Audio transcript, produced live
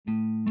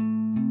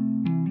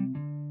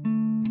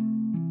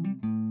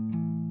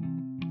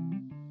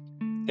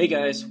Hey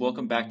guys,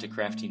 welcome back to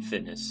Crafting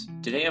Fitness.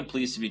 Today I'm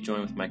pleased to be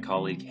joined with my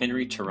colleague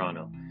Henry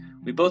Turano.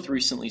 We both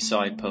recently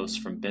saw a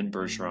post from Ben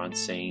Bergeron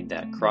saying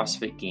that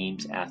CrossFit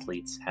Games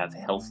athletes have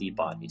healthy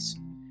bodies.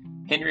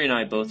 Henry and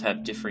I both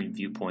have differing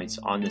viewpoints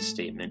on this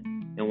statement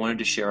and wanted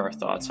to share our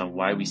thoughts on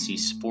why we see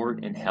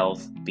sport and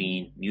health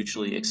being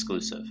mutually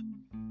exclusive.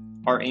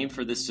 Our aim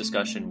for this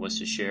discussion was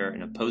to share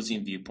an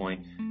opposing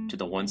viewpoint to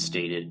the one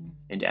stated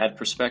and to add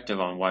perspective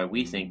on why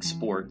we think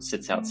sport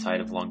sits outside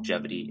of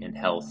longevity and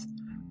health,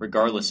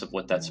 regardless of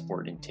what that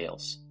sport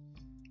entails.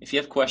 If you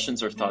have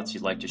questions or thoughts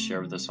you'd like to share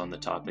with us on the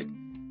topic,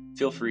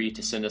 feel free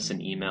to send us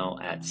an email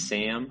at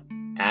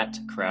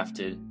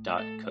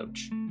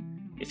sam@crafted.coach.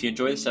 If you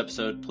enjoy this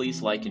episode, please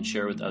like and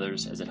share with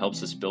others as it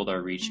helps us build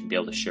our reach and be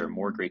able to share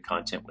more great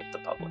content with the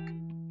public.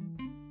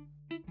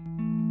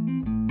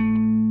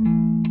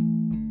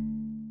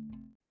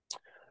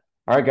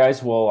 All right,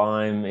 guys. Well,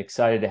 I'm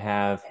excited to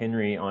have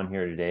Henry on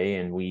here today,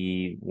 and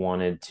we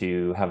wanted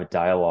to have a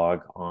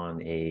dialogue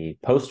on a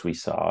post we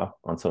saw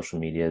on social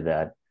media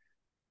that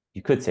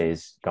you could say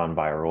has gone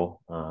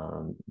viral,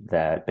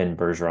 that Ben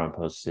Bergeron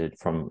posted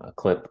from a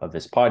clip of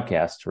his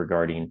podcast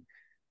regarding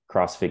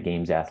CrossFit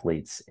Games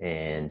athletes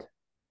and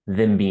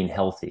them being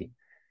healthy.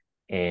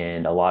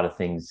 And a lot of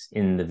things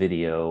in the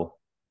video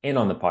and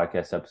on the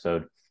podcast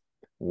episode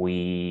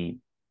we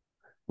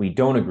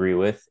don't agree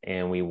with,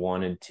 and we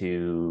wanted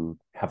to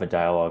have a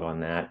dialogue on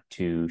that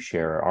to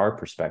share our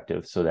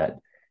perspective so that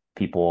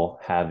people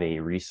have a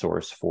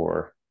resource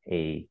for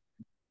a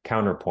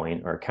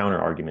counterpoint or a counter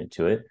argument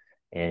to it,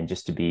 and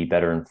just to be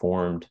better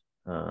informed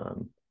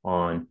on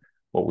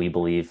what we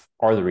believe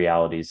are the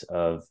realities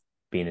of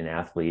being an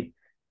athlete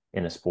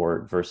in a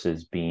sport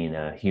versus being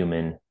a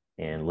human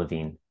and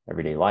living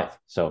everyday life.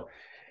 So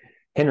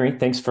Henry,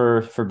 thanks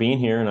for being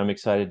here, and I'm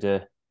excited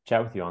to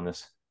chat with you on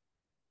this.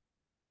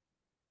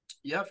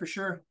 Yeah, for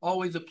sure.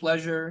 Always a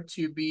pleasure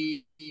to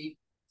be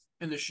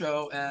in the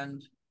show,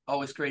 and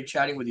always great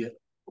chatting with you.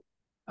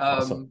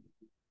 Awesome.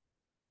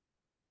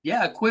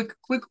 Yeah, quick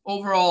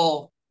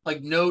overall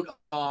note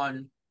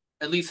on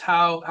at least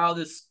how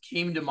this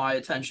came to my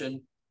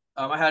attention.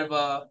 I had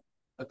a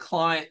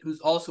client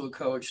who's also a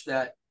coach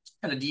that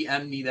kind of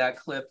DM'd me that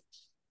clip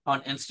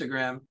on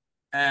Instagram,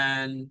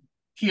 and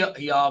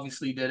he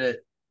obviously did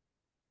it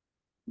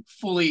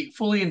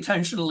fully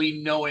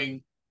intentionally,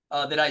 knowing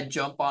that I'd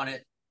jump on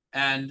it.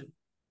 And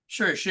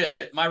sure as shit,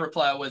 my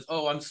reply was,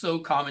 "Oh, I'm so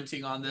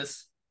commenting on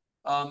this,"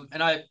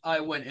 and I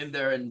went in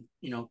there and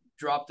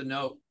dropped the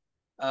note.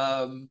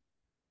 Um,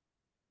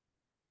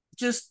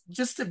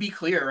 just to be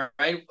clear,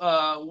 right?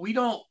 We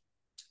don't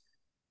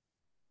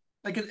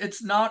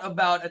it's not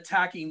about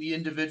attacking the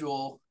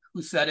individual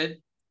who said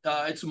it.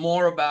 It's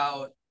more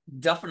about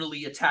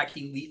definitely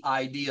attacking the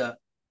idea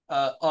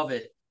of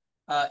it.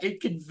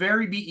 It could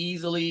very be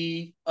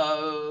easily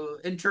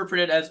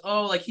interpreted as,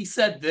 oh, like he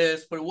said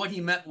this, but what he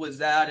meant was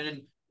that,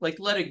 and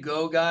let it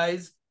go,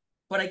 guys.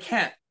 But I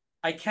can't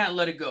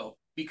let it go,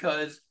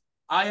 because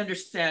I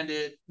understand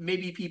it.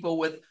 Maybe people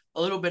with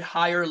a little bit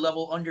higher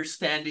level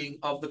understanding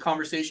of the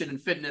conversation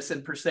and fitness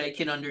and per se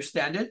can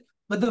understand it,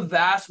 but the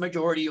vast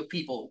majority of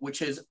people,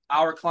 which is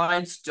our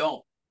clients,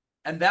 don't.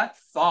 And that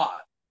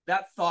thought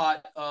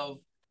of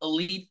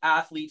elite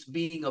athletes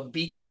being a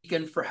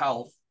beacon for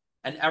health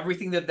and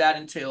everything that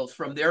entails,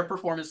 from their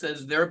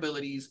performances, their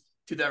abilities,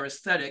 to their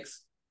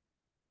aesthetics,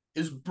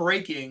 is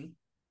breaking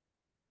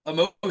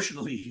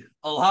emotionally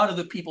a lot of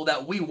the people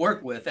that we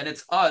work with. And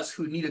it's us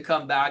who need to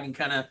come back and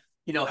kind of,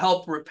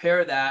 help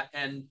repair that,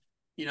 and,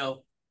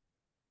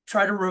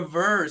 try to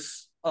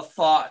reverse a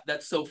thought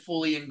that's so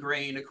fully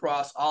ingrained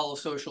across all of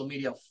social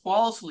media,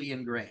 falsely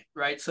ingrained,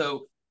 right?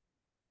 So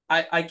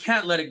I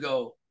can't let it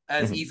go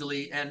as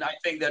easily. And I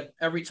think that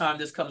every time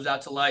this comes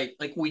out to light,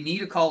 we need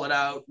to call it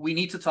out. We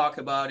need to talk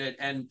about it.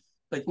 And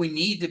we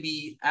need to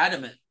be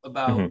adamant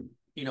about,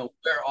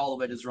 where all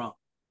of it is wrong.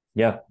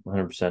 Yeah,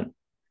 100%.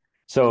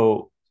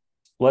 So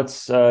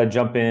let's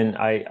jump in.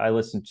 I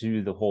listened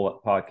to the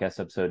whole podcast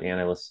episode, and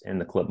I listened in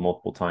the clip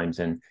multiple times.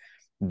 And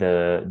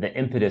the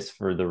impetus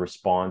for the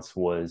response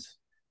was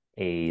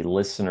a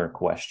listener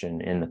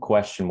question. And the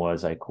question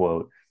was, I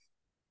quote,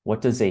 "What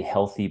does a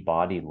healthy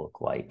body look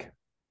like?"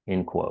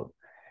 End quote.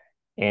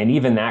 And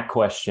even that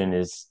question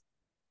is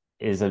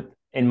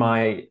in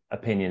my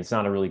opinion, it's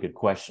not a really good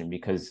question,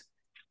 because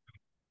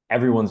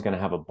everyone's going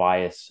to have a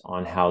bias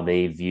on how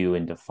they view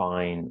and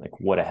define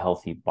what a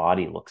healthy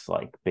body looks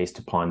like based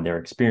upon their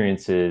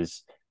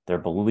experiences, their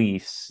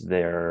beliefs,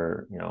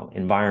 their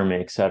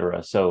environment,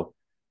 etc. So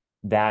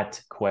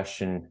that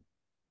question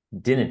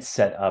didn't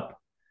set up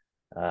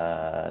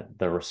the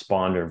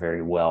responder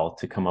very well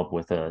to come up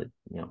with a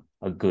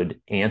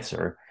good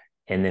answer.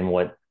 And then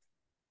what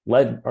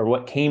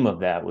came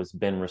of that was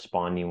Ben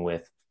responding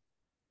with,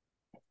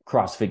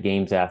 CrossFit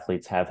Games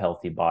athletes have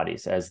healthy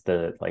bodies, as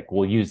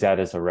we'll use that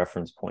as a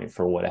reference point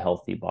for what a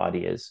healthy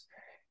body is.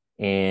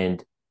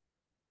 And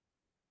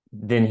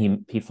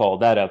then he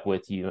followed that up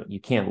with, you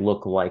can't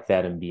look like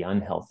that and be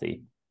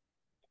unhealthy.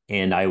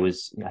 And I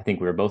think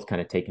we were both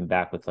kind of taken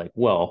back with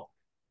well,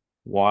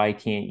 why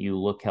can't you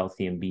look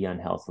healthy and be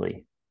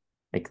unhealthy?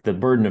 Like the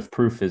burden of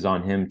proof is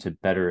on him to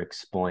better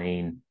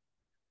explain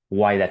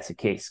why that's the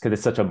case, because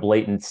it's such a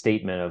blatant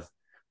statement of,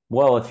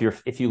 well, if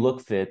you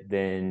look fit,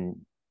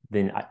 then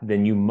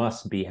you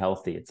must be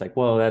healthy. It's like,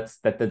 well,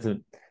 that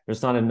doesn't,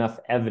 there's not enough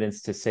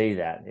evidence to say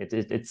that.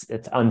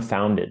 It's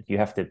unfounded. You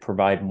have to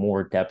provide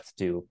more depth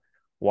to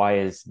why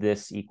is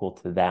this equal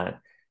to that.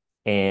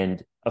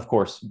 And of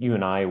course, you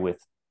and I,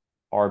 with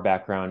our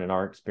background and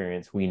our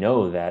experience, we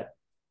know that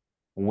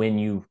when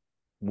you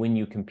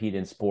compete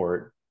in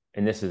sport,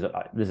 and this is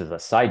a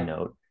side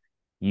note,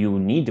 you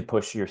need to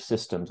push your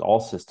systems, all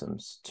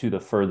systems, to the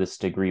furthest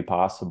degree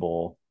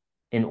possible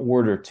in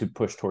order to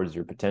push towards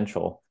your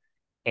potential.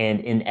 And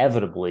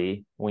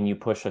inevitably, when you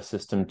push a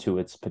system to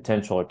its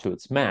potential or to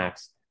its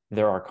max,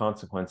 there are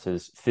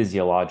consequences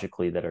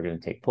physiologically that are going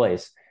to take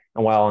place.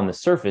 And while on the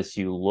surface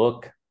you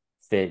look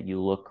fit,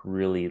 you look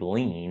really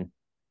lean,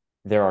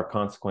 there are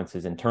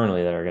consequences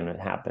internally that are going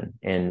to happen.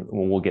 And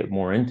we'll get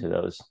more into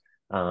those.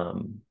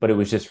 But it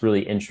was just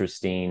really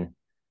interesting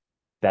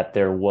that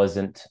there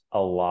wasn't a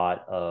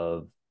lot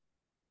of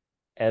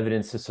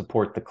evidence to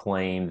support the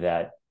claim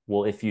that,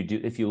 well, if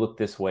you look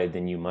this way,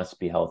 then you must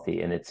be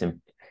healthy. And it's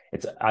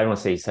I don't want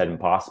to say he said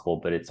impossible,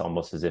 but it's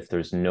almost as if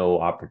there's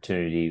no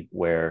opportunity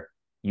where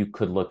you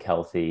could look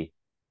healthy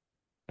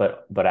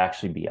but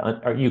actually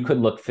or you could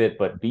look fit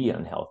but be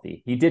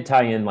unhealthy. He did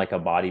tie in like a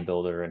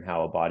bodybuilder and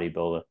how a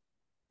bodybuilder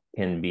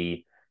can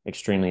be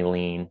extremely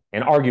lean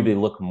and arguably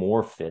look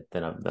more fit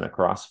than a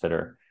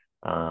CrossFitter,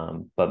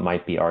 but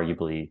might be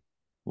arguably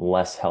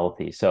less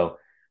healthy. So,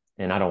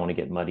 and I don't want to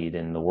get muddied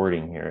in the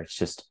wording here. It's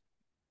just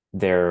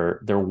there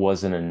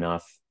wasn't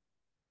enough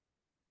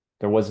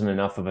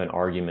of an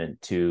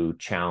argument to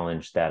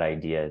challenge that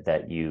idea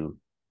that you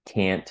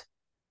can't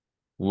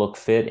look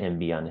fit and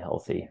be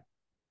unhealthy.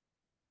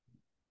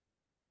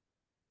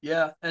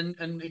 Yeah, and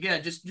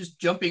again, just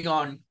jumping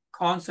on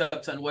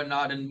concepts and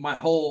whatnot, and my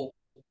whole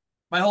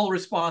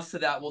response to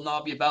that will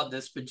not be about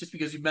this, but just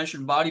because you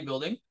mentioned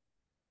bodybuilding,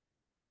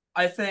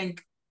 I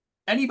think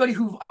anybody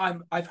who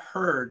I've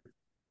heard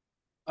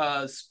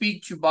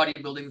speak to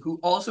bodybuilding who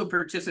also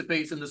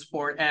participates in the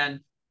sport, and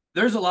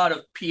there's a lot of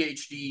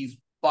PhDs,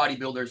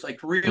 bodybuilders,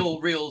 like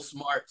real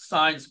smart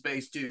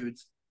science-based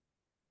dudes.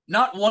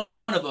 Not one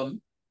of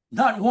them,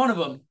 not one of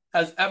them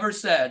has ever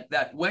said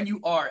that when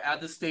you are at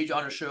the stage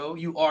on a show,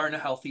 you are in a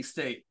healthy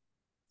state.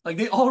 Like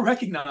they all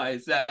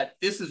recognize that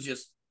this is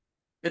just,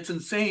 it's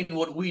insane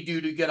what we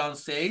do to get on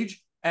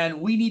stage, and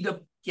we need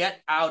to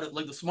get out of,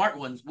 like the smart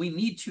ones, we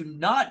need to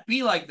not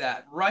be like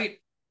that right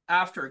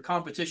after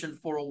competition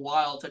for a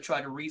while to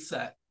try to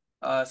reset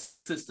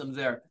systems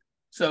there.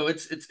 So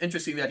it's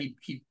interesting that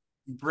he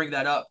bring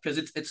that up because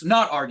it's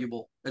not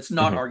arguable. It's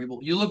not Mm-hmm. arguable.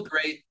 You look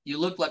great. You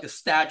look like a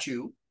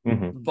statue,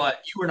 Mm-hmm.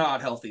 but you are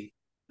not healthy.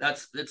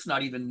 It's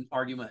not even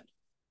argument.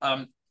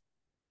 Um,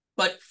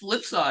 but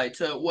flip side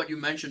to what you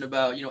mentioned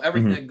about,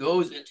 everything Mm-hmm. that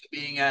goes into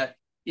being at,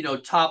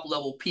 top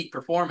level peak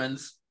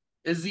performance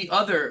is the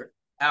other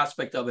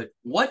aspect of it.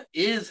 What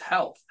is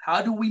health?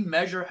 How do we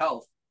measure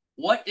health?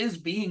 What is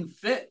being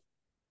fit?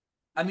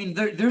 I mean,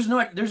 there's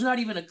not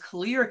even a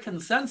clear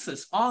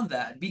consensus on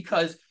that,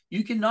 because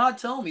you cannot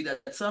tell me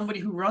that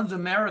somebody who runs a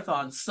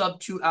marathon sub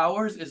 2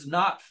 hours is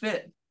not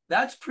fit.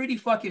 That's pretty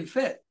fucking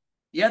fit.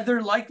 Yet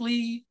they're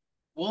likely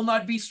will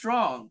not be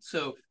strong.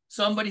 So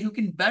somebody who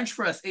can bench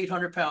press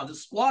 800 pounds, and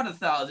squat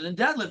 1,000, and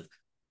deadlift,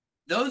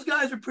 those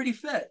guys are pretty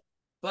fit,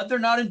 but they're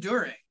not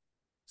enduring.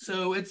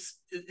 So it's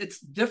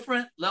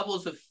different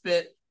levels of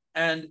fit.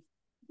 And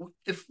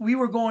if we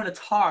were going to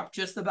talk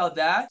just about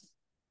that,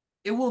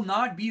 it will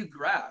not be a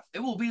graph. It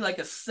will be like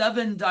a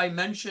 7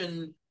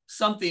 dimension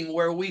something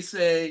where we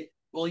say,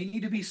 well, you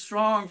need to be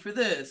strong for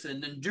this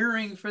and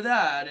enduring for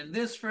that and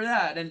this for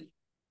that. And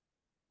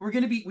we're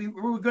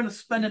going to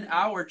spend an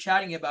hour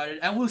chatting about it,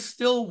 and we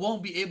still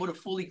won't be able to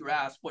fully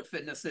grasp what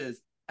fitness is.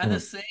 And the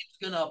Mm-hmm. same is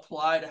going to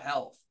apply to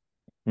health.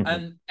 Mm-hmm.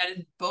 And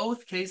in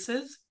both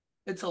cases,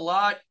 it's a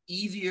lot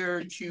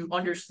easier to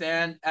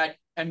understand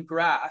and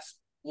grasp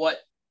what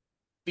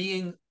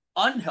being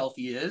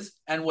unhealthy is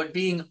and what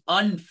being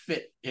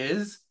unfit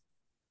is.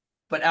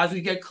 But as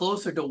we get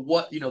closer to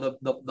what,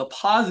 the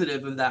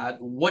positive of that,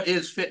 what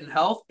is fit and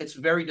health, it's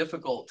very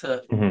difficult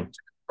to Mm-hmm.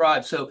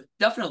 describe. So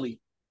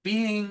definitely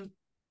being,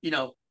 you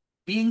know,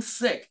 being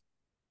sick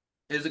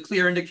is a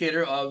clear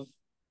indicator of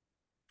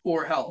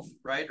poor health,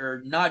 right?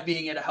 Or not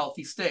being in a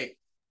healthy state.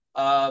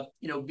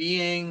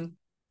 Being,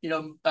 you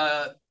know,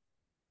 uh,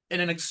 in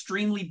an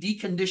extremely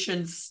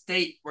deconditioned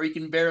state where you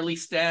can barely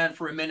stand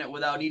for a minute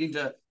without needing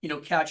to,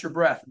 catch your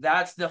breath.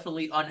 That's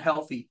definitely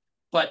unhealthy.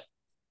 But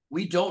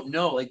we don't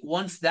know. Like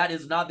once that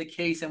is not the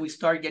case and we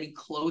start getting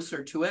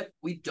closer to it,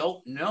 we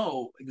don't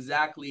know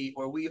exactly,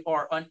 or we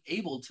are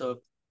unable to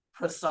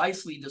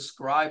precisely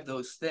describe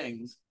those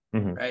things,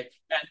 Mm-hmm. right?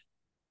 And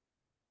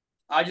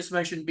I just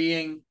mentioned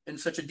being in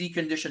such a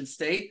deconditioned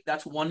state.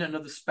 That's one end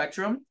of the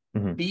spectrum.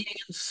 Mm-hmm. Being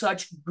in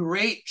such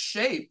great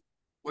shape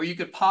where you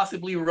could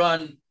possibly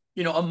run,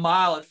 a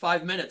mile at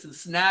 5 minutes and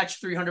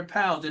snatch 300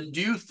 pounds and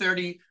do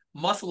 30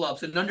 muscle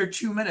ups in under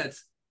 2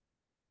 minutes.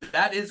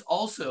 That is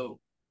also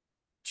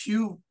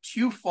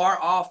too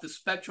far off the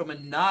spectrum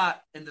and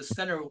not in the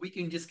center. We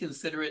can just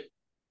consider it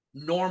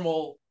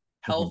normal,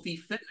 healthy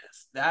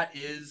fitness. That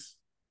is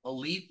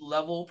elite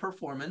level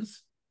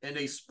performance in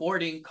a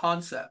sporting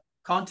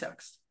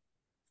context,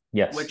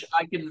 Yes. which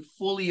I can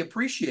fully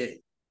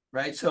appreciate.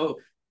 Right. So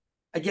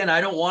again,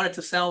 I don't want it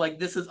to sound like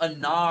this is a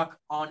knock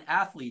on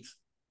athletes.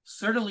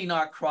 Certainly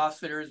not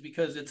CrossFitters,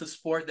 because it's a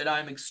sport that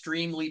I'm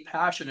extremely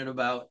passionate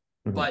about.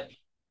 Mm-hmm. But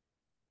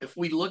if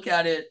we look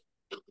at it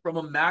from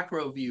a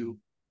macro view,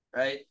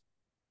 right,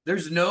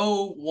 there's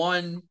no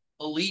one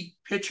elite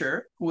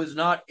pitcher who is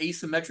not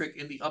asymmetric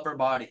in the upper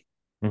body.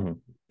 Mm-hmm.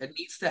 It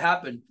needs to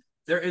happen.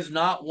 There is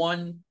not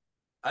one,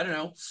 I don't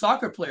know,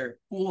 soccer player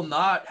who will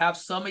not have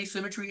some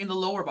asymmetry in the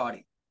lower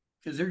body,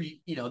 because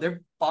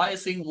they're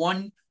biasing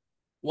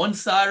one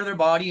side of their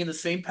body in the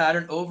same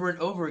pattern over and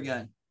over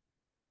again.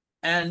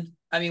 And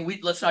I mean,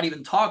 let's not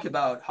even talk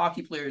about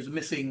hockey players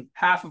missing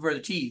half of their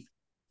teeth,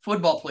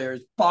 football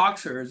players,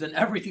 boxers, and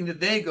everything that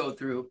they go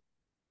through.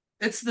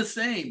 It's the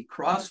same.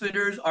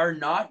 CrossFitters are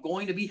not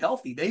going to be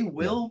healthy. They Yeah.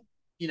 will,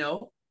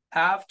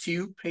 have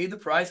to pay the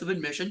price of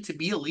admission to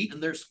be elite in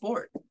their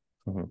sport.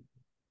 Mm-hmm.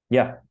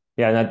 Yeah.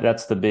 Yeah.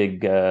 That's the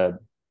big, the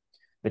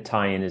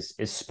tie-in is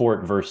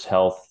sport versus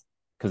health,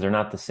 because they're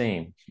not the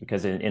same.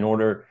 Because in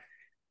order,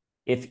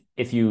 if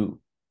you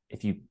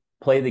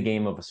play the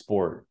game of a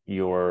sport,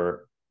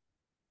 you're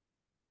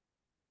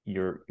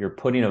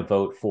putting a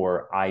vote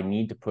for, I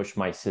need to push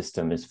my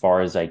system as far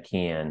as I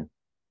can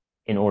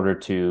in order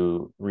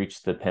to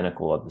reach the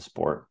pinnacle of the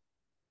sport.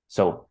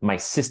 So my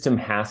system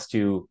has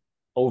to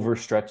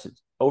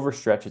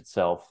overstretch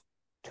itself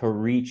to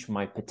reach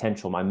my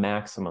potential, my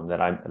maximum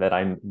that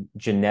I'm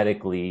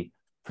genetically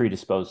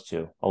predisposed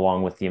to,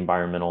 along with the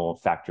environmental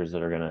factors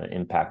that are going to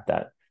impact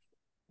that.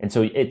 And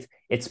so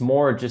it's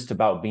more just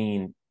about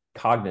being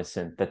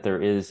cognizant that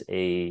there's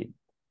a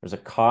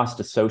cost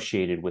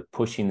associated with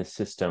pushing the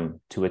system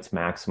to its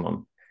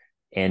maximum.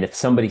 And if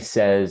somebody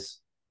says,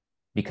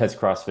 because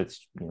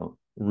CrossFit's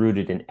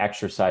rooted in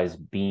exercise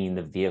being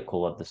the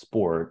vehicle of the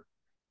sport,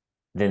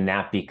 then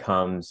that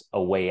becomes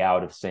a way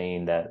out of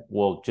saying that,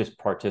 well, just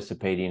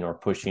participating or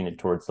pushing it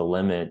towards the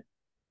limit,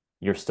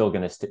 you're still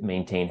going to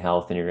maintain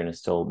health and you're going to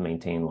still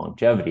maintain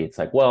longevity. It's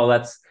like,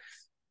 well,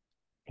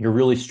 you're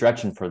really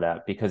stretching for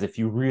that, because if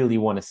you really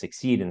want to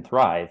succeed and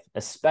thrive,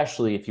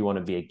 especially if you want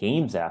to be a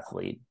games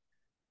athlete,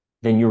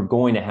 then you're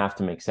going to have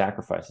to make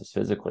sacrifices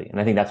physically. And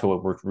I think that's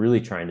what we're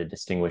really trying to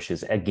distinguish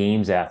is a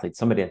games athlete,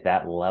 somebody at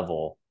that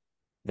level,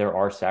 there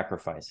are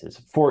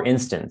sacrifices. For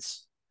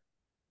instance,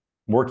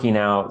 working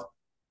out,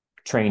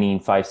 training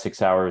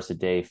 5-6 hours a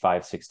day,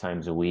 5-6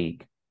 times a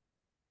week,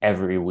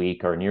 every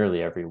week or nearly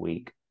every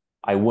week,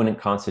 I wouldn't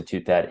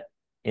constitute that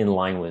in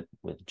line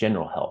with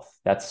general health.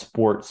 That's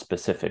sport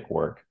specific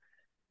work.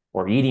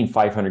 Or eating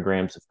 500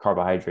 grams of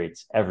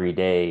carbohydrates every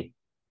day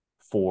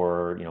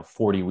for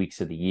 40 weeks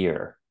of the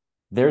year.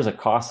 There's a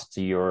cost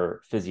to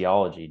your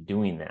physiology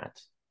doing that,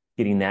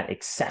 getting that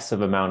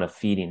excessive amount of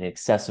feeding,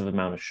 excessive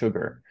amount of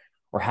sugar,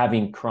 or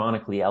having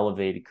chronically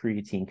elevated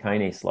creatine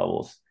kinase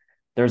levels.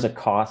 There's a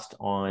cost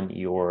on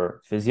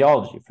your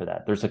physiology for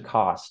that. There's a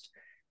cost.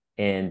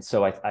 And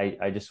so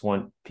I just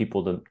want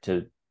people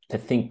to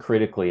think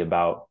critically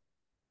about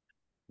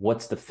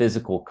what's the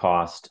physical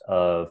cost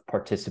of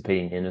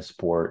participating in a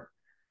sport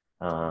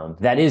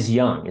that is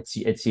young.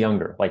 It's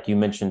younger. Like you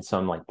mentioned,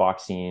 some like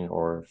boxing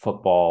or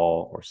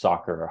football or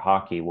soccer or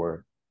hockey,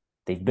 where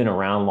they've been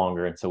around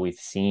longer. And so we've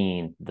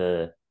seen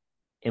the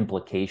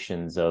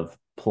implications of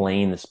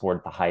playing the sport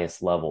at the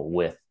highest level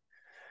with,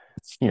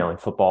 in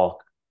football,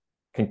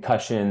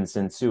 concussions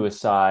and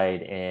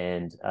suicide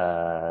and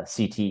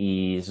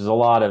CTEs. There's a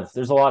lot of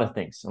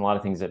things, and a lot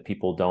of things that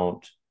people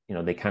don't,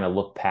 they kind of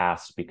look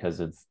past because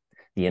of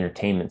the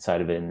entertainment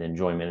side of it and the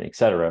enjoyment, et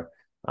cetera.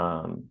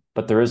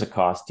 But there is a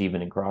cost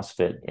even in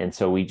CrossFit. And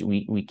so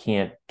we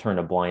can't turn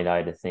a blind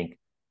eye to think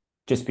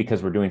just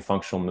because we're doing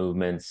functional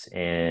movements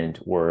and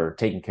we're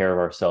taking care of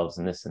ourselves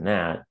and this and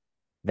that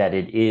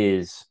it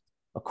is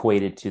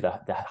equated to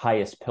the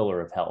highest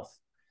pillar of health.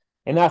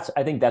 And I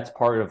think that's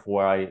part of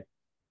why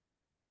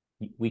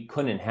we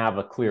couldn't have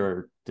a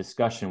clearer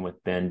discussion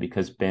with Ben,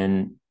 because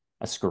Ben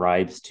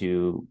ascribes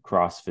to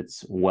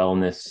CrossFit's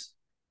wellness,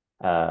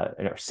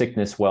 or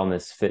sickness,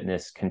 wellness,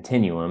 fitness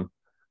continuum,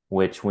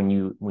 which when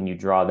you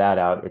draw that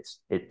out,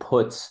 it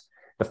puts,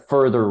 the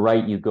further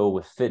right you go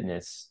with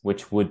fitness,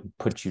 which would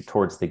put you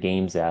towards the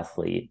games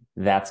athlete,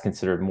 that's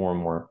considered more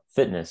and more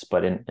fitness.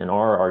 But in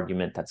our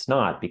argument, that's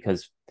not,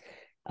 because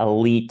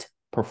elite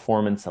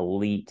performance,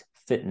 elite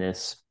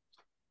fitness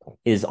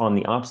is on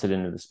the opposite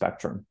end of the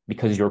spectrum,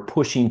 because you're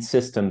pushing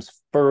systems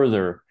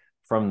further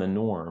from the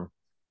norm.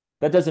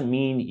 That doesn't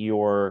mean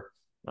you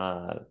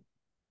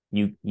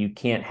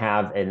can't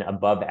have an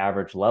above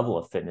average level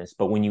of fitness,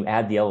 but when you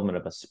add the element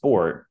of a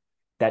sport,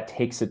 that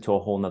takes it to a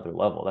whole nother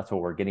level. That's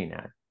what we're getting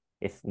at.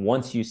 If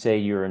once you say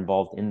you're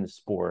involved in the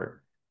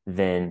sport,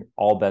 then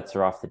all bets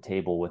are off the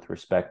table with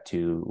respect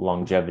to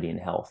longevity and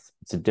health.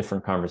 It's a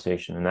different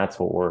conversation, and that's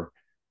what we're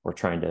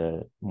trying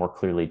to more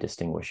clearly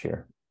distinguish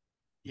here.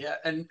 Yeah,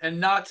 and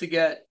not to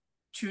get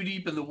too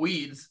deep in the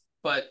weeds,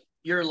 but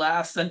your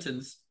last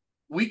sentence,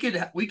 we could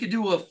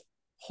do a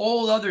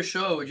whole other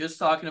show just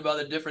talking about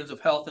the difference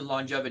of health and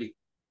longevity.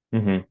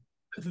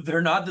 Mm-hmm.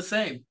 They're not the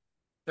same.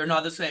 They're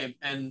not the same.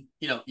 And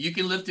you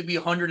can live to be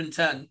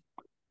 110,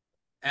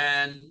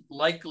 and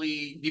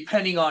likely,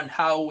 depending on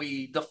how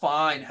we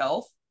define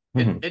health,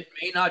 it, Mm-hmm. it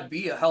may not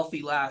be a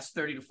healthy last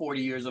 30 to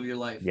 40 years of your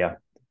life. Yeah.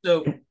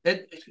 So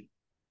it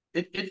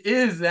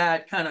is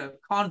that kind of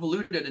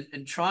convoluted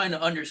and trying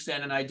to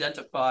understand and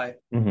identify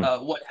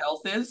Mm-hmm. what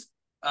health is.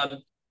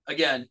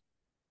 Again,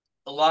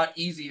 a lot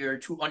easier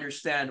to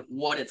understand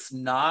what it's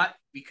not,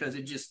 because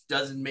it just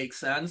doesn't make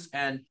sense.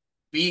 And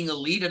being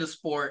elite at a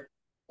sport,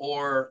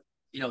 or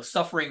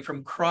suffering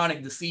from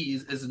chronic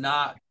disease, is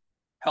not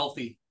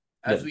healthy.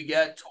 As That. we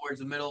get towards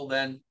the middle,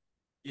 then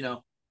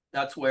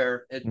that's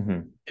where it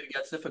Mm-hmm. it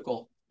gets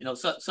difficult.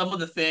 So, some of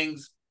the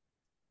things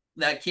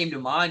that came to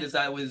mind as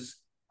I was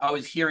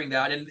hearing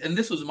that, and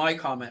this was my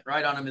comment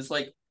right on him, is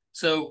like,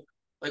 so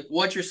like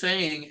what you're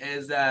saying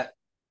is that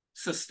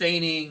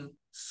sustaining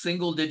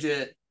single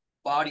digit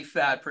body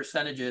fat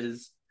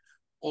percentages,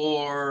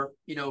 or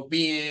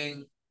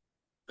being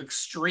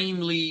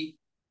extremely,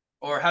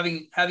 or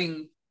having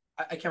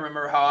I can't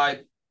remember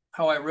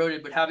how I wrote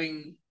it, but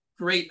having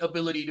great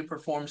ability to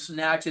perform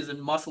snatches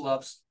and muscle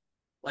ups,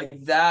 like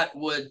that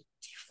would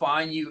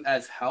define you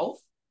as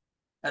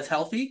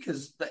healthy,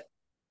 because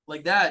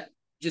that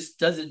just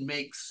doesn't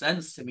make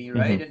sense to me,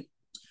 right?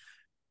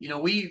 Mm-hmm.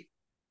 And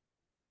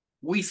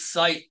we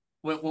cite,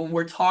 when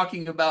we're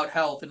talking about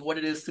health and what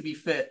it is to be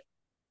fit,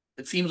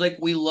 it seems like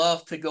we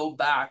love to go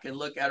back and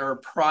look at our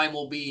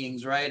primal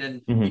beings, right?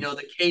 And Mm-hmm.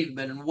 the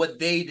cavemen and what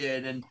they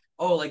did, and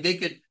oh, like they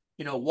could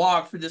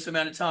walk for this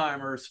amount of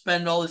time, or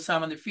spend all this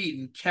time on their feet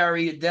and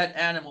carry a dead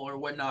animal or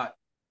whatnot.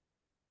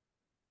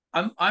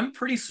 I'm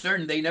pretty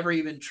certain they never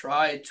even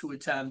tried to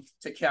attempt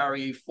to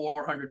carry a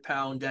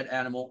 400-pound dead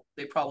animal.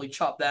 They probably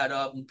chop that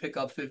up and pick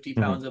up 50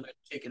 Mm-hmm. pounds of it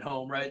and take it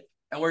home, right?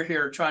 And we're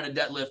here trying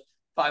to deadlift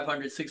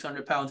 500,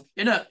 600 pounds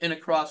in a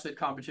CrossFit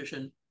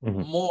competition,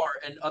 Mm-hmm. more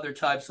and other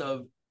types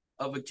of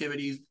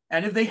activities.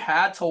 And if they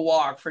had to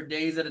walk for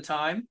days at a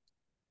time,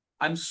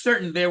 I'm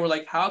certain they were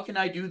like, how can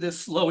I do this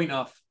slow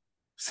enough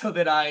so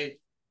that I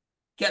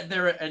get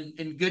there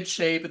in good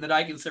shape and that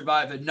I can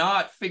survive, and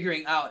not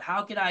figuring out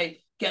how can I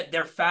get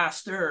there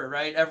faster,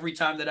 right? Every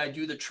time that I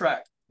do the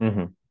trek,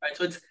 Mm-hmm. right?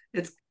 So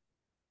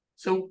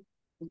so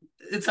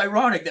it's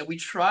ironic that we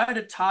try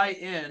to tie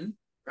in,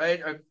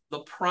 right, the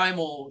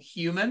primal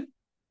human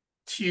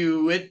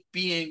to it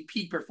being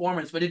peak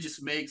performance, but it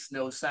just makes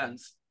no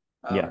sense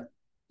Yeah.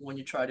 when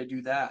you try to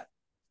do that.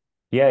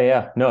 Yeah.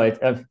 Yeah. No,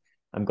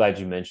 I'm glad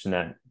you mentioned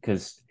that,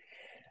 because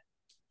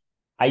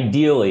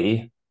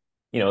ideally,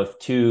 if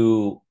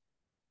two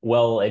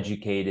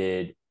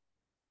well-educated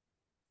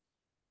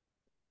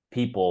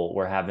people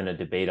were having a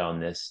debate on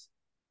this,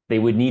 they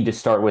would need to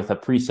start with a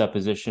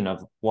presupposition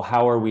of, well,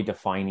 how are we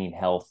defining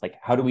health? Like,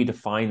 how do we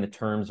define the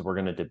terms we're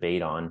going to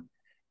debate on?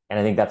 And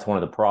I think that's one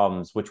of the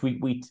problems, which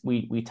we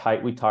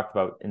talked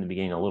about in the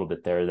beginning a little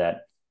bit there,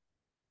 that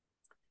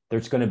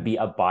there's going to be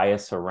a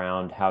bias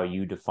around how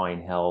you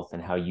define health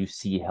and how you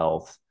see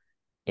health.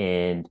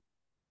 And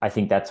I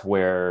think that's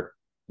where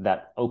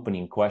that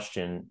opening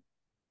question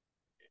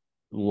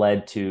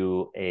led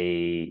to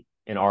in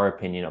our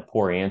opinion, a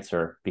poor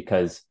answer,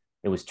 because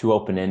it was too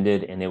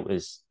open-ended, and it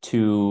was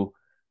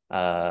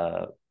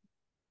uh,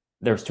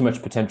 there was too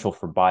much potential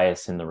for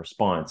bias in the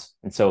response.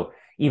 And so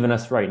even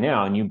us right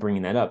now, and you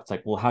bringing that up, it's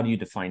like, well, how do you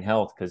define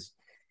health? Because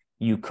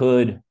you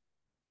could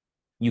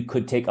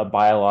take a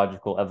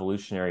biological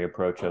evolutionary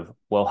approach of,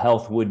 well,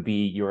 health would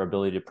be your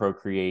ability to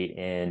procreate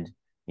and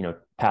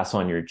pass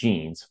on your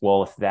genes.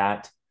 Well, if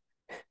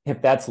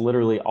that's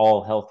literally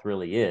all health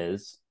really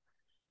is,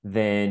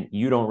 then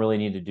you don't really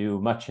need to do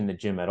much in the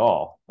gym at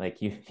all.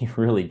 Like you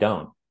really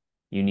don't.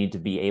 You need to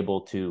be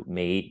able to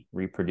mate,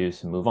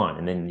 reproduce, and move on.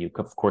 And then you,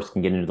 of course,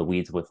 can get into the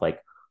weeds with like,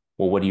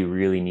 well, what do you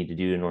really need to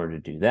do in order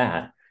to do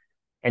that?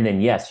 And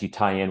then, yes, you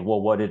tie in,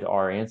 well, what did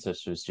our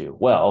ancestors do?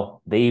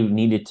 Well, they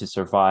needed to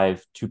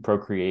survive to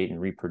procreate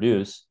and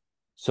reproduce.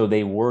 So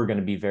they were going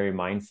to be very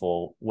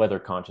mindful, whether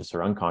conscious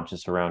or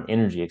unconscious, around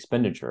energy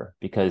expenditure,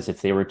 because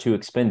if they were too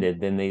expended,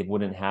 then they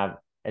wouldn't have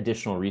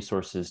additional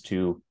resources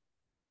to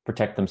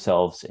protect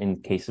themselves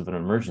in case of an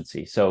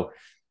emergency. So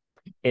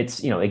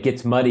it's, it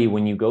gets muddy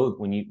when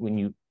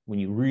you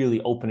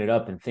really open it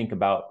up and think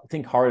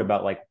hard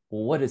about like,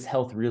 well, what does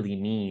health really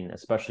mean,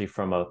 especially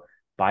from a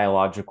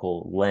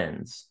biological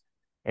lens.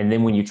 And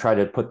then when you try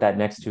to put that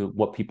next to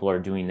what people are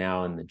doing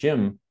now in the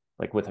gym,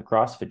 like with a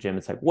CrossFit gym,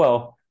 it's like,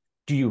 well,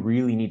 do you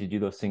really need to do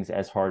those things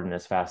as hard and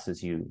as fast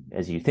as you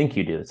think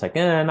you do? It's like,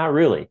 not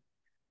really.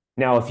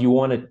 Now, if you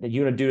want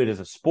to do it as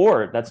a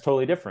sport, that's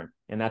totally different.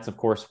 And that's, of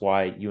course,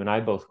 why you and I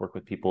both work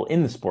with people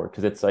in the sport,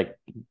 because it's like,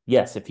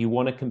 yes, if you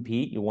want to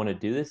compete, you want to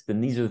do this,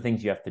 then these are the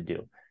things you have to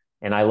do.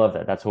 And I love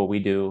that. That's what we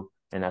do.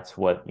 And that's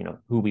what,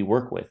 who we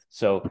work with.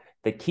 So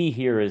the key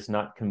here is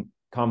not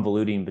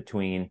convoluting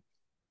between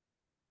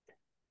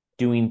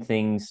doing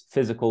things,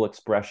 physical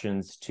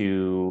expressions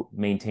to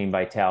maintain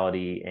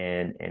vitality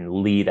and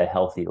lead a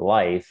healthy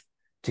life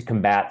to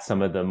combat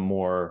some of the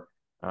more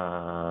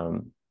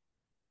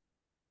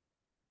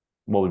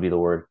what would be the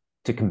word,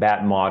 to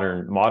combat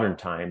modern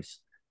times.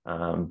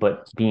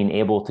 But being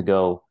able to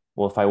go,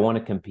 well, if I want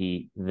to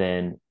compete,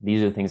 then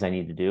these are the things I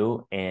need to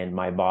do, and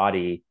my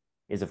body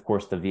is of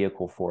course the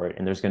vehicle for it,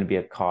 and there's going to be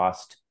a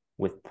cost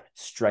with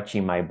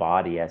stretching my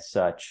body as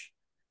such.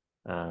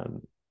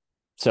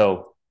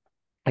 So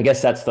I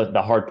guess that's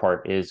the hard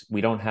part, is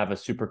we don't have a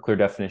super clear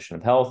definition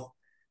of health,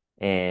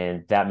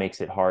 and that makes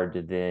it hard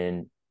to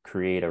then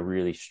create a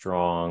really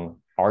strong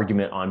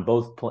argument on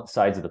both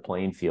sides of the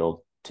playing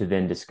field to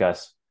then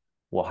discuss,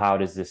 well, how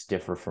does this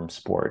differ from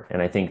sport?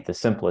 And I think the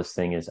simplest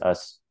thing is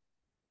us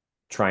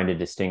trying to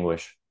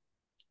distinguish,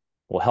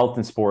 well, health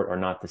and sport are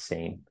not the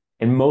same.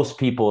 And most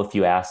people, if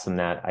you ask them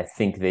that, I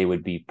think they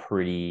would be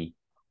pretty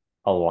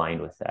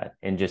aligned with that.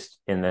 And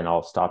then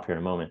I'll stop here in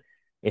a moment.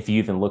 If you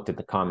even looked at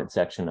the comment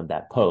section of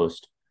that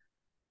post,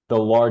 the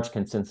large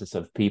consensus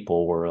of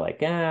people were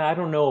like, I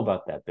don't know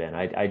about that, Ben.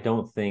 I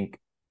don't think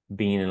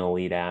being an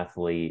elite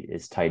athlete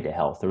is tied to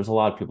health. There was a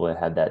lot of people that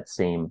had that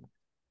same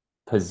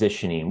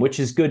positioning, which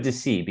is good to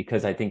see,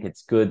 because I think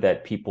it's good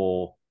that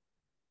people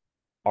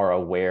are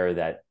aware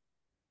that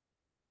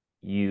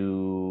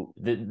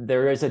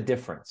there is a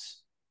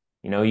difference.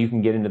 You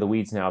can get into the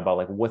weeds now about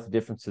like what the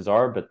differences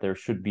are, but there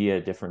should be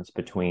a difference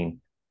between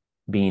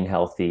being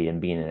healthy and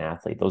being an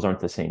athlete. Those aren't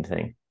the same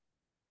thing.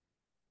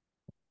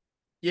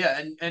 Yeah,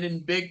 and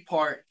in big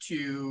part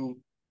to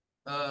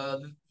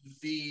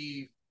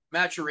the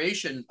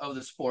maturation of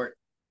the sport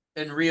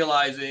and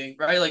realizing,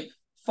 right, like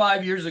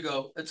 5 years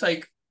ago, it's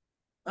like,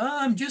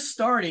 I'm just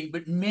starting,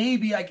 but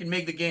maybe I can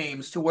make the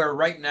games, to where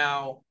right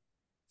now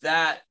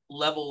that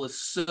level is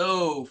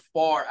so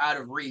far out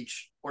of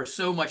reach, or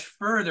so much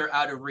further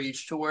out of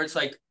reach, to where it's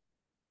like,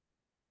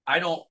 I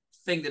don't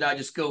think that I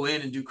just go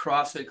in and do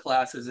CrossFit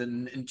classes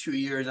and in 2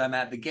 years I'm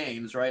at the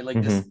games, right?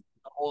 Like this Mm-hmm.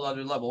 a whole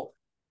other level,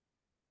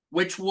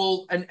 which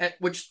will and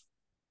which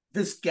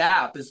this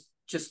gap is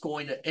just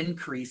going to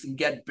increase and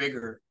get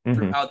bigger Mm-hmm.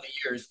 throughout the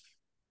years.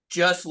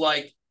 Just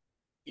like,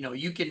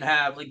 you can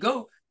have like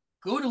go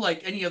to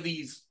like any of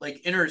these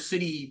like inner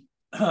city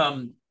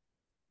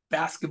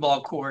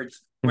basketball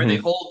courts where they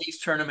Mm-hmm. hold these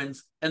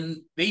tournaments,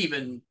 and they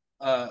even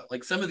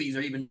like some of these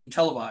are even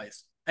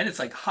televised, and it's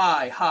like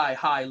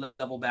high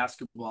level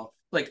basketball,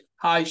 like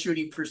high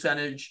shooting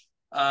percentage,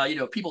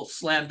 people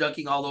slam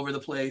dunking all over the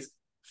place,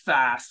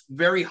 fast,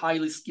 very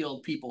highly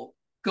skilled people.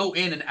 Go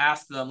in and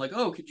ask them like,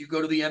 oh, could you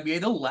go to the NBA?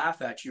 They'll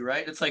laugh at you,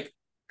 right? It's like,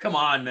 come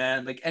on,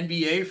 man, like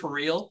NBA for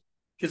real?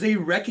 Because they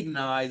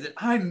recognize that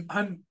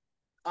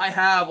I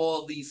have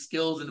all these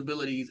skills and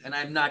abilities, and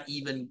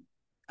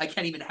I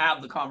can't even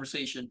have the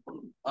conversation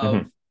of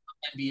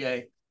Mm-hmm.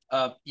 NBA.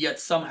 Yet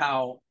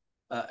somehow,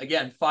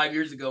 again, 5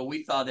 years ago,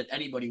 we thought that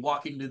anybody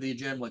walking into the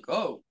gym like,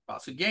 oh,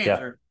 CrossFit Games Yeah.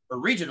 or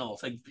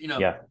regionals, like,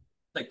 Yeah.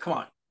 like, come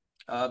on.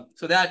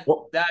 So that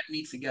Well, that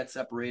needs to get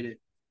separated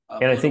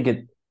and a I little think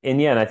bit.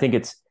 and I think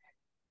it's,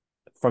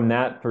 from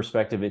that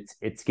perspective,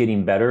 it's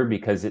getting better,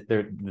 because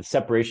the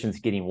separation is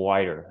getting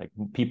wider. Like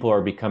people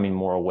are becoming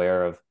more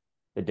aware of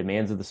the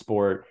demands of the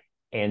sport,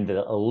 and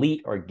the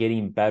elite are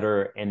getting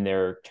better, and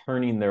they're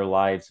turning their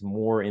lives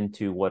more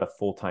into what a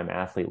full-time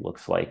athlete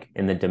looks like,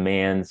 and the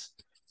demands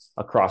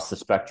across the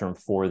spectrum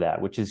for that,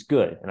 which is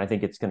good. And I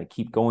think it's going to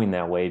keep going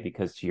that way,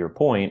 because to your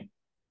point,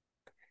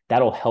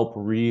 that'll help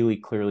really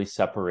clearly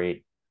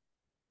separate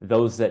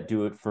those that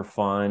do it for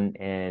fun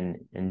and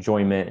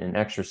enjoyment and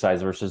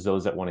exercise versus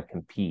those that want to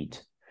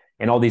compete.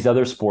 And all these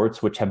other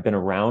sports which have been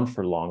around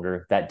for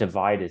longer, that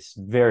divide is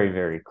very,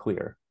 very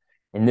clear.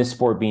 And this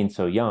sport being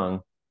so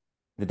young,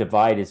 the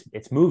divide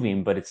it's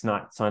moving, but it's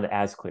not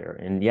as clear.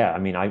 And yeah, I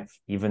mean,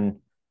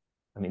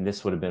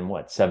 this would have been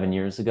what, 7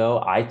 years ago.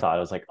 I thought, I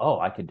was like, oh,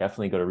 I could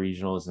definitely go to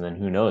regionals, and then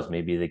who knows,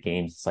 maybe the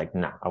games. It's like,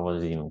 nah, I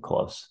wasn't even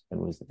close. It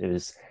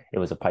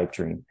was a pipe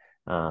dream.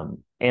 And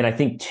I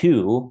think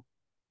too,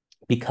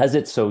 because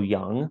it's so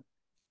young,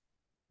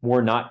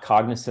 we're not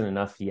cognizant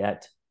enough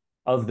yet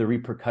of the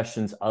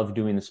repercussions of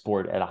doing the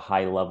sport at a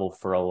high level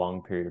for a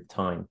long period of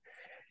time.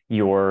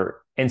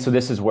 And so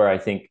this is where I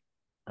think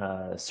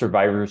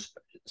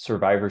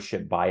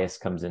survivorship bias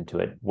comes into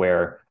it,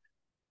 where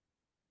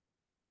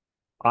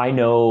I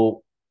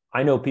know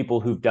people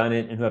who've done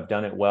it and who have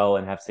done it well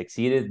and have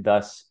succeeded,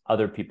 thus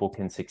other people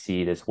can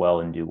succeed as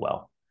well and do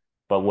well.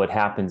 But what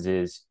happens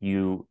is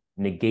you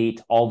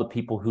negate all the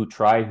people who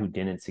tried, who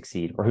didn't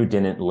succeed, or who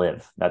didn't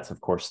live. That's of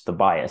course the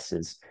bias,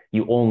 is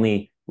you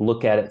only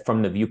look at it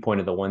from the viewpoint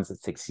of the ones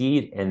that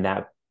succeed, and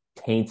that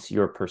taints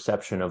your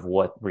perception of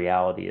what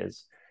reality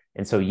is.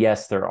 And so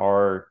yes, there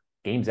are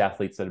games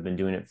athletes that have been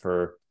doing it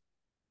for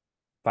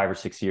 5 or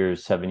 6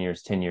 years, 7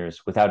 years, 10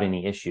 years without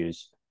any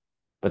issues,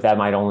 but that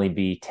might only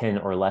be 10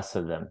 or less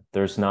of them.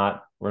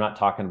 We're not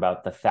talking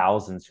about the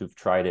thousands who've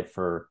tried it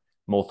for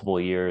multiple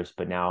years,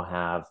 but now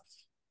have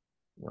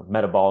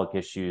metabolic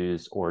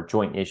issues or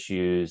joint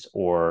issues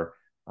or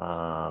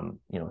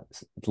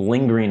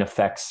lingering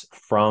effects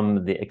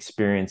from the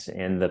experience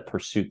and the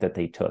pursuit that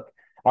they took.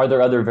 Are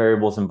there other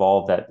variables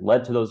involved that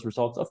led to those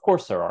results? Of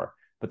course there are.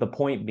 But the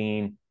point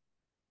being,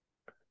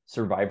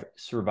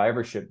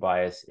 survivorship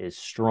bias is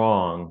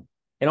strong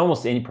in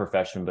almost any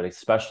profession, but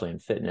especially in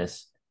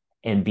fitness,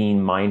 and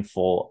being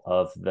mindful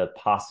of the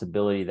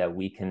possibility that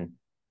we can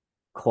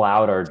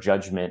cloud our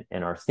judgment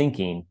and our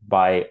thinking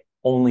by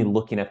only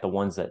looking at the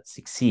ones that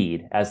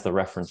succeed as the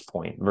reference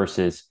point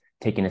versus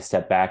taking a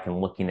step back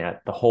and looking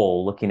at the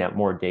whole, looking at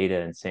more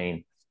data and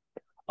saying,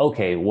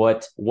 okay,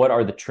 what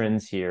are the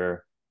trends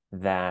here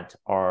that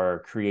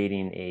are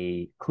creating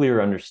a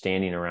clear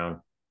understanding around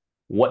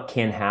what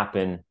can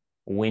happen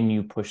when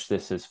you push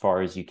this as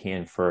far as you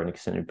can for an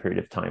extended period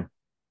of time.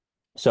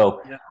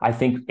 So Yeah. I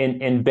think,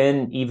 and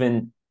Ben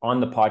even on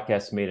the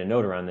podcast made a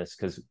note around this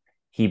because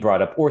he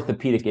brought up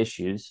orthopedic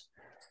issues,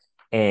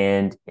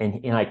 and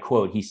I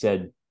quote, he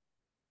said,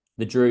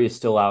 "The jury is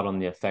still out on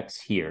the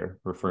effects here,"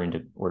 referring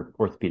to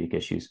orthopedic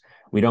issues.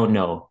 "We don't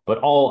know, but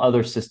all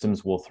other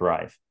systems will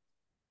thrive."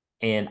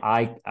 And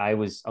I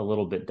was a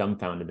little bit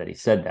dumbfounded that he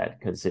said that,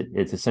 because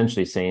it's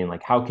essentially saying,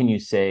 like, how can you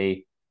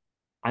say,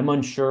 I'm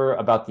unsure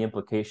about the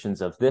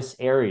implications of this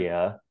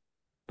area,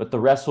 but the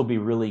rest will be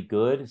really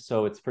good.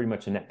 So it's pretty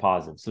much a net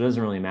positive. So it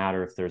doesn't really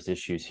matter if there's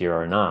issues here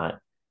or not.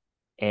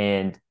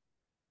 And,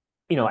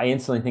 I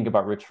instantly think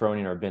about Rich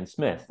Froning or Ben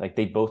Smith. Like,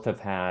 they both have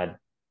had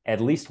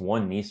at least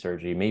one knee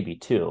surgery, maybe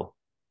two.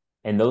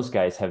 And those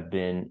guys have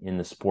been in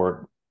the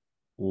sport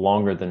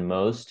longer than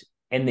most.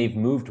 And they've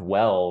moved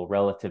well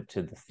relative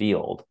to the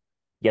field.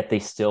 Yet they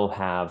still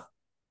have,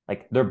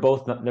 like, they're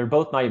both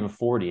not even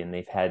 40 and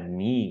they've had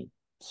knee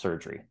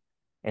surgery.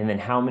 And then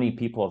how many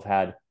people have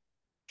had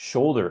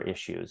shoulder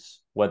issues,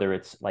 whether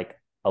it's like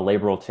a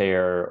labral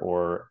tear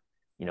or,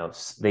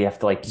 they have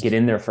to like get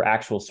in there for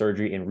actual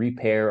surgery and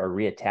repair or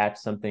reattach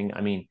something.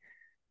 I mean,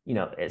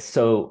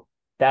 so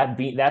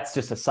that's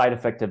just a side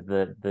effect of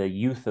the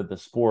youth of the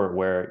sport,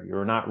 where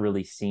you're not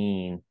really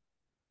seeing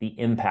the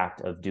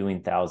impact of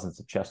doing thousands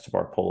of chest to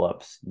bar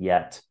pull-ups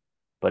yet,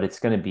 but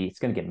it's going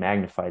to get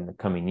magnified in the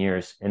coming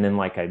years. And then,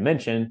 like I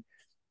mentioned,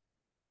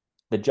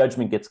 the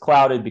judgment gets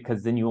clouded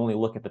because then you only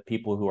look at the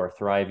people who are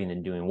thriving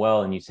and doing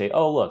well and you say,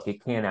 oh, look,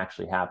 it can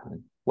actually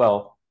happen.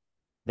 Well,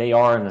 they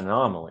are an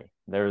anomaly.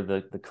 They're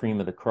the cream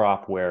of the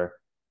crop, where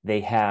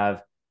they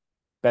have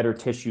better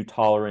tissue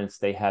tolerance,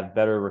 they have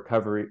better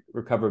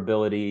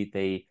recoverability,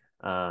 they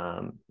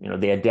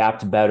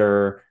adapt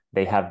better,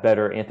 they have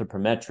better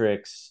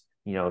anthropometrics.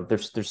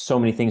 There's so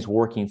many things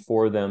working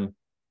for them.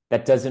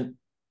 That doesn't,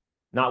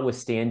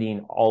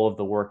 notwithstanding all of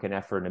the work and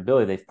effort and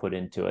ability they've put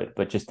into it,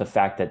 but just the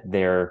fact that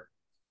their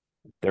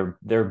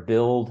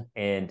build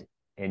and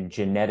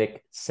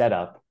genetic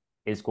setup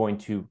is going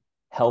to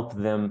help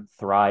them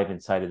thrive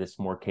inside of this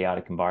more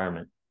chaotic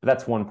environment. But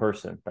that's one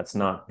person. That's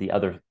not the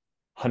other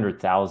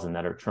 100,000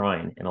 that are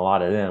trying, and a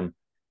lot of them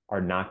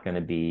are not going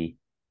to be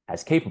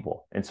as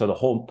capable. And so the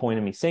whole point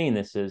of me saying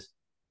this is,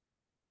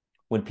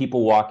 when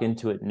people walk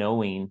into it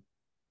knowing,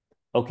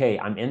 okay,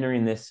 I'm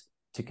entering this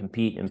to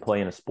compete and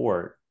play in a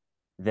sport,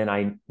 then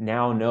I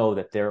now know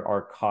that there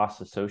are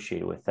costs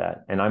associated with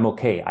that. And I'm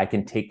okay. I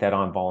can take that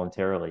on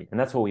voluntarily. And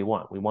that's what we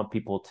want. We want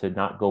people to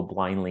not go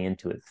blindly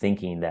into it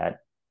thinking that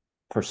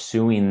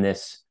pursuing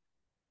this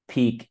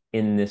peak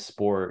in this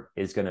sport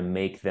is going to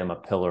make them a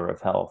pillar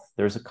of health.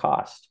 There's a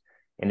cost.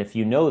 And if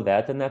you know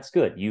that, then that's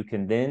good. You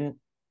can then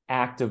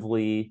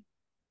actively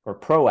or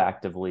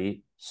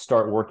proactively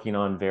start working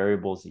on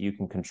variables that you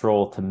can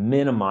control to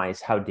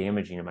minimize how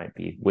damaging it might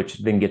be, which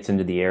then gets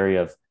into the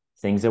area of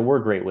things that we're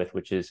great with,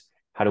 which is,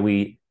 how do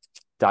we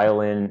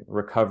dial in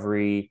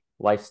recovery,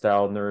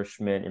 lifestyle,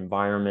 nourishment,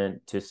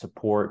 environment to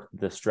support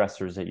the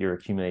stressors that you're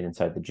accumulating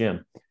inside the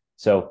gym?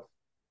 So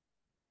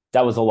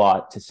that was a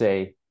lot to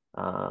say,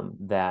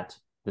 that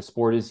the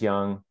sport is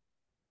young,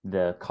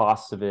 the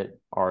costs of it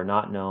are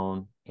not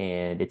known,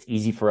 and it's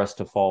easy for us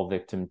to fall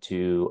victim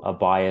to a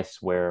bias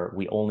where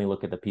we only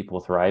look at the people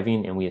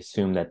thriving and we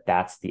assume that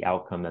that's the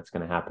outcome that's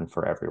going to happen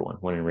for everyone,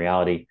 when in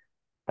reality,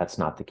 that's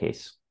not the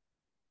case.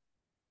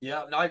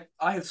 Yeah, and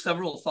I have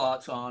several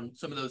thoughts on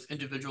some of those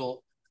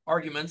individual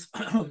arguments.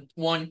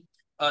 One,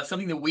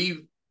 something that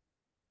we've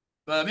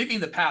maybe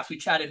in the past we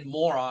chatted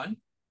more on,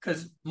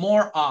 because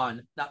more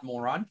on, not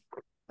moron,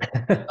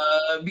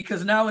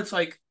 because now it's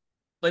like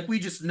we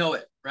just know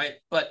it, right?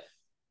 But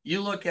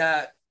you look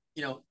at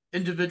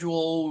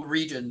individual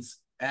regions,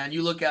 and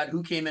you look at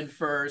who came in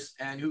first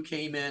and who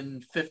came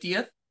in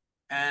 50th,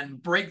 and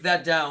break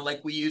that down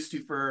like we used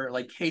to for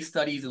like case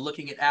studies and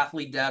looking at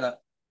athlete data.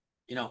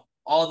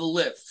 All the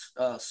lifts,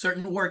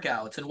 certain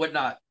workouts and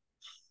whatnot.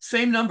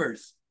 Same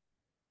numbers.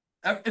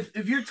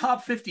 If you're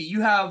top 50,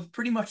 you have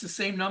pretty much the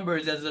same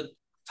numbers as a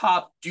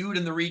top dude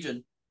in the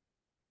region.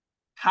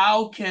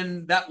 How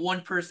can that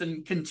one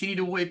person continue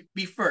to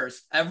be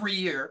first every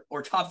year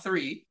or top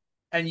three,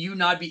 and you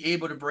not be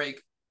able to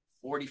break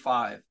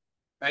 45?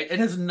 Right? It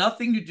has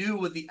nothing to do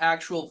with the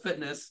actual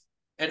fitness.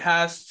 It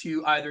has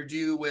to either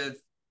do with,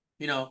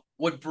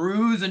 what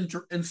brews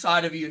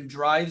inside of you and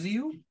drives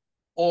you,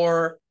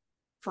 or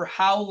for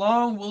how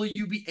long will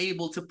you be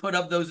able to put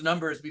up those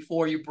numbers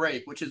before you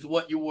break, which is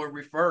what you were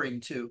referring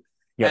to.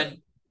 Yep. And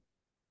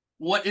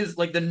what is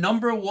like the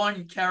number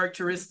one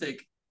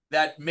characteristic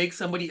that makes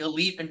somebody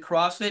elite in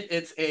CrossFit?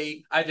 It's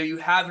a either you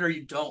have it or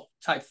you don't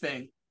type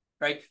thing,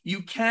 right?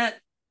 You can't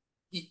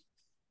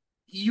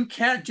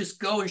just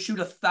go and shoot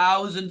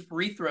 1,000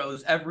 free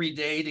throws every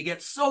day to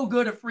get so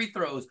good at free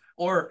throws,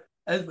 or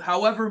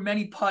however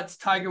many putts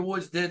Tiger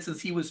Woods did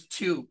since he was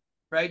 2,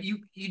 right? You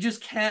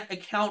just can't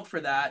account for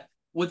that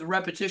with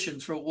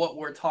repetitions for what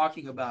we're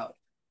talking about,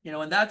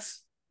 and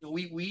that's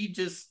we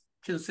just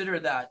consider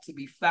that to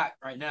be fact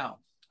right now.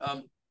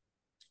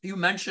 You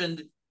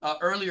mentioned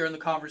earlier in the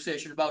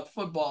conversation about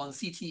football and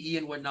CTE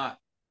and whatnot.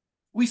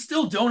 We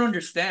still don't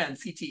understand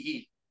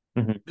CTE.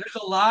 Mm-hmm. There's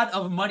a lot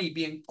of money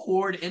being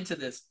poured into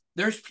this.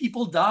 There's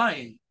people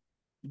dying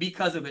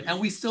because of it, and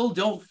we still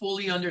don't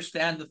fully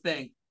understand the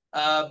thing.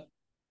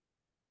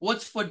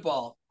 What's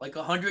football? Like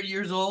 100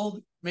 years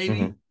old, maybe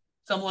Mm-hmm.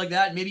 something like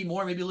that, maybe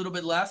more, maybe a little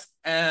bit less.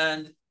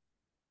 And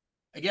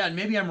again,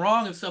 maybe I'm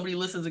wrong. If somebody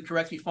listens and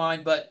corrects me,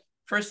 fine. But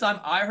first time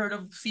I heard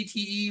of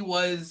CTE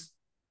was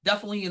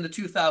definitely in the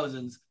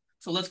 2000s.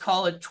 So let's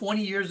call it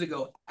 20 years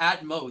ago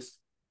at most.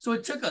 So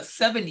it took us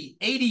 70,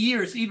 80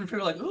 years to even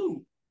figure like,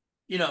 ooh,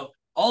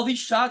 all these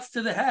shots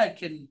to the head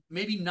can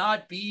maybe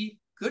not be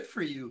good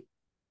for you,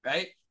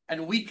 right?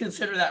 And we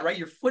consider that, right?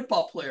 You're a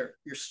football player,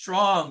 you're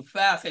strong,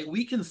 fast. Hey,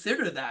 we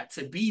consider that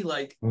to be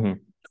like Mm-hmm.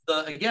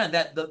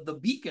 the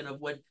beacon of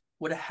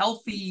what a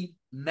healthy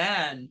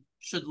man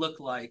should look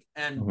like.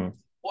 And Mm-hmm.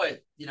 boy,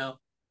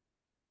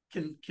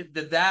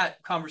 did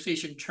that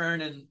conversation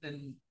turn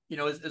and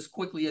as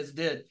quickly as it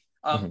did.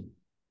 Mm-hmm.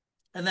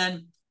 And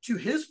then to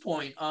his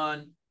point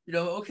on,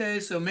 okay,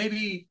 so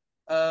maybe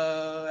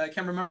I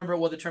can't remember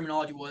what the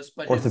terminology was,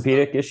 but his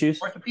Orthopedic issues.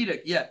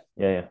 orthopedic, yeah.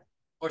 Yeah, yeah.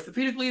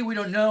 Orthopedically, we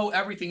don't know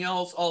everything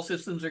else. All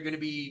systems are going to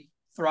be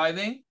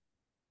thriving.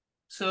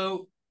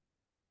 So,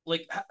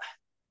 like,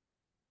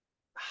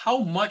 how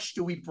much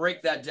do we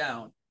break that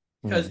down?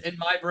 Because Mm-hmm. in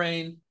my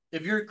brain,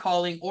 if you're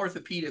calling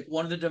orthopedic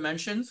one of the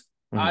dimensions,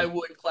 I Mm-hmm.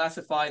 would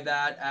classify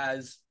that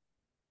as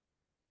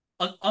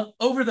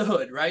over the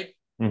hood, right?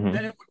 Mm-hmm.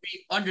 Then it would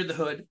be under the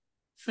hood,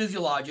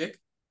 physiologic.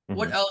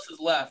 What Mm-hmm. else is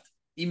left?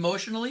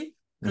 Emotionally,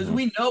 because Mm-hmm.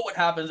 we know what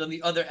happens on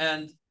the other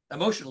end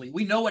emotionally.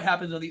 We know what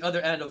happens on the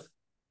other end of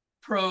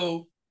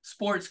pro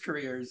sports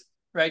careers,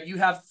 right? You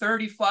have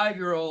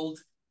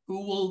 35-year-olds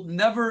who will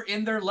never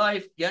in their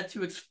life get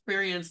to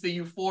experience the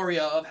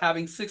euphoria of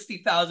having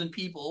 60,000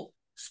 people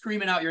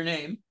screaming out your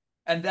name.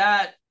 And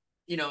that,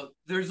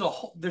 there's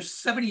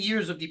 70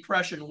 years of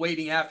depression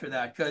waiting after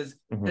that, because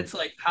Mm-hmm. it's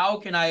like, how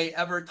can I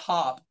ever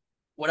top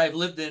what I've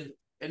lived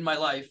in my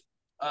life?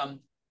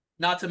 Um,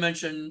 Not to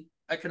mention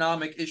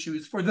economic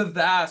issues for the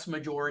vast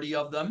majority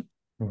of them.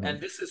 Mm-hmm.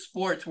 And this is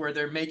sports where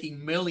they're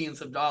making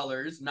millions of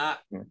dollars, not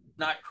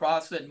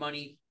CrossFit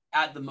money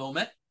at the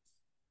moment.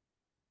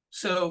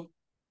 So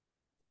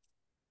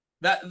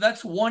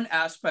that's one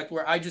aspect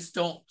where I just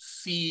don't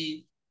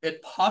see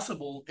it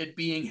possible it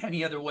being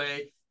any other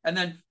way. And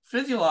then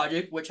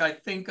physiologic, which I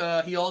think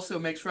he also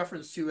makes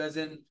reference to, as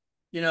in,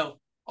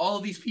 all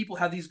of these people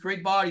have these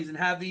great bodies and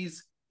have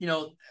these,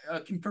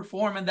 can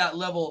perform at that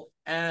level,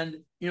 and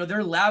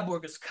their lab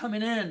work is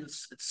coming in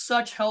at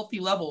such healthy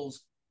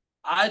levels.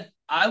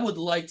 I would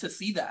like to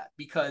see that,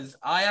 because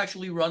I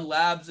actually run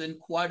labs in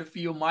quite a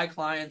few of my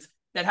clients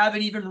that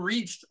haven't even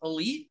reached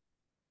elite,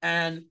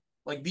 and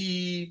like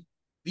the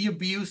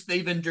abuse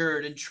they've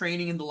endured and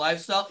training in the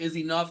lifestyle is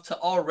enough to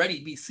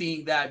already be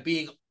seeing that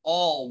being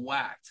all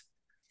whacked,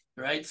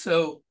 right?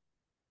 So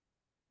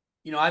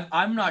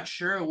I'm not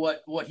sure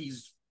what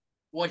he's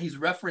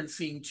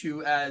referencing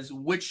to as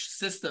which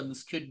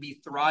systems could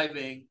be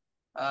thriving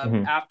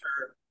Mm-hmm.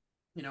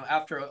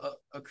 after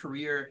a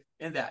career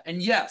in that.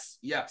 And yes,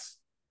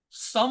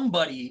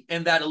 somebody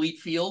in that elite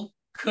field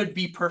could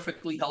be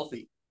perfectly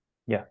healthy.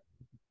 Yeah.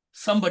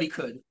 Somebody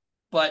could,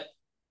 but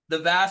the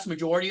vast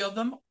majority of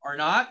them are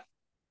not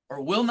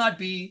or will not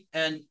be.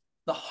 And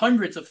the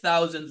hundreds of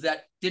thousands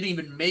that didn't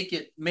even made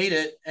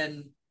it,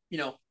 and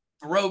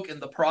broke in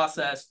the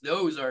process,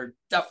 those are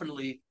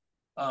definitely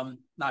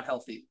not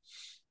healthy.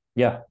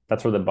 Yeah.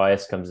 That's where the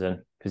bias comes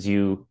in, because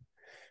you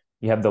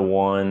have the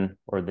 1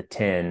 or the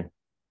 10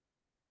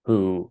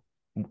 who,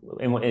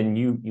 and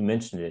you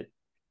mentioned it,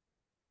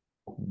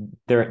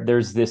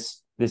 there's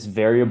this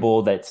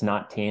variable that's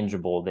not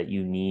tangible that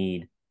you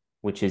need,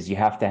 which is you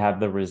have to have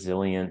the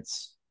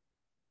resilience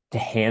to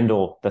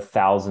handle the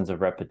thousands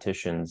of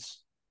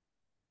repetitions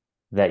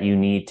that you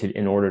need to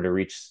in order to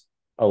reach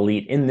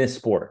elite in this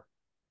sport.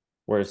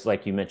 Whereas,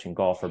 like you mentioned,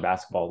 golf or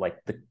basketball, like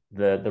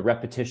the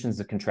repetitions,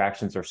 the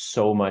contractions are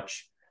so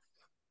much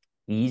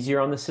easier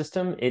on the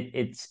system.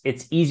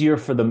 It's easier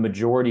for the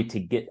majority to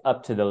get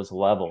up to those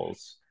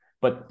levels.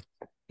 But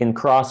in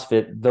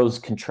CrossFit, those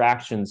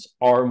contractions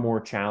are more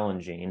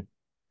challenging.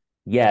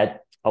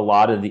 Yet a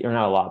lot of the, or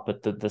not a lot,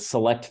 but the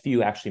select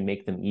few actually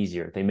make them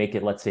easier. They make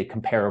it, let's say,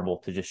 comparable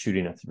to just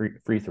shooting a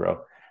free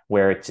throw,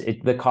 where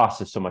the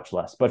cost is so much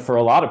less. But for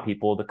a lot of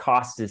people, the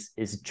cost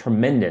is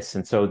tremendous.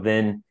 And so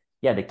then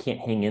yeah, they can't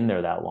hang in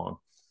there that long.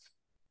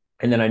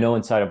 And then I know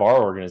inside of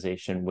our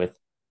organization with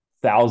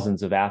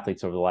thousands of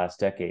athletes over the last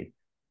decade,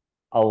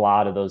 a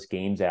lot of those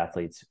games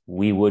athletes,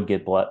 we would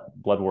get blood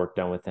work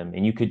done with them.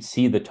 And you could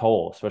see the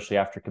toll, especially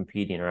after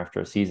competing or after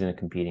a season of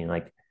competing.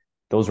 Like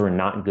those were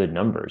not good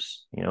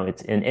numbers.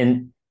 It's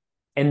and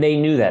they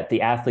knew that.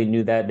 The athlete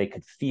knew that. They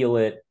could feel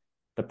it.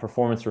 The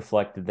performance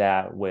reflected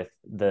that with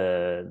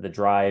the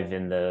drive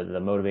and the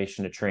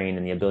motivation to train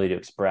and the ability to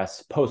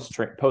express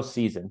post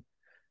season.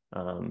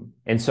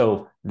 And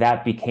so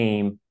that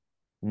became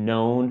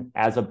known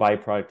as a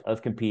byproduct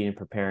of competing and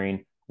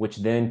preparing, which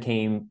then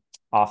came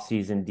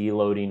off-season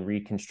deloading,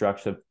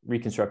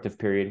 reconstructive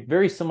period,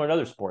 very similar to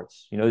other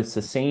sports. It's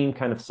the same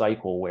kind of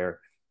cycle where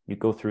you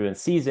go through a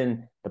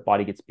season, the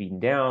body gets beaten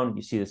down.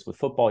 You see this with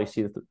football, you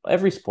see this with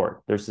every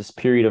sport. There's this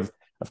period of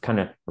kind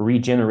of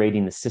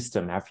regenerating the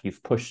system after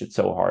you've pushed it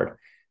so hard.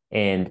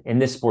 And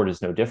this sport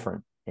is no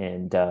different.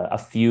 And a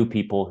few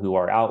people who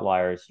are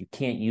outliers, you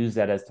can't use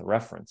that as the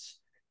reference.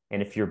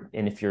 And if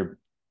you're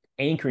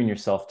anchoring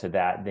yourself to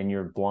that, then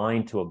you're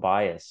blind to a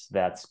bias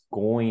that's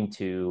going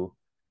to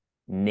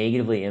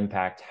negatively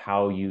impact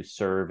how you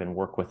serve and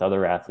work with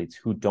other athletes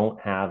who don't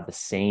have the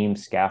same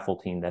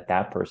scaffolding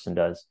that person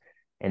does.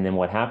 And then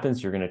what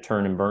happens? You're going to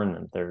turn and burn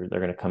them. They're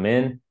going to come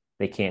in,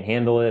 they can't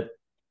handle it,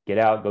 get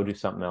out, go do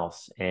something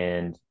else.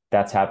 And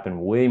that's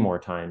happened way more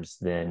times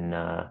than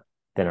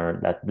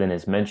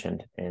is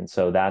mentioned. And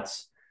so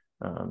that's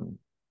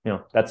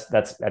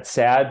that's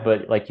sad.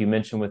 But like you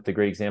mentioned with the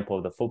great example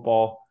of the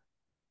football,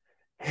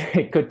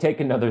 it could take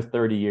another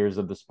 30 years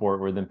of the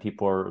sport where then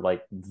people are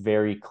like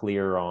very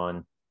clear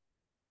on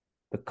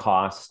the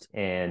cost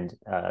and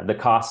the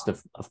cost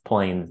of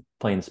playing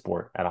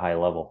sport at a high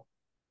level.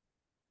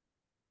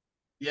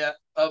 Yeah.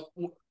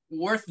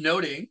 Worth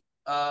noting,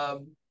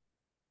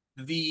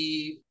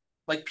 the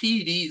like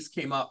PEDs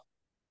came up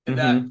in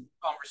that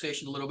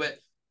conversation a little bit.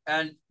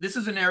 And this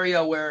is an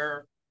area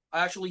where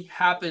I actually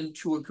happen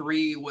to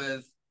agree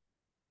with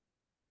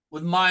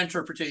my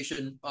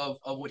interpretation of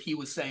what he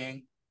was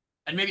saying.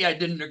 And maybe I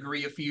didn't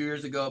agree a few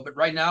years ago, but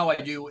right now I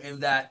do,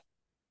 in that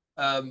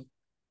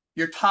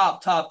your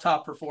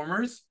top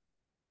performers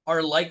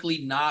are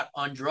likely not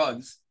on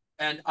drugs.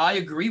 And I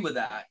agree with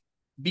that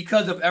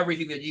because of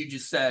everything that you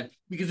just said,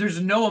 because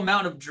there's no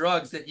amount of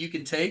drugs that you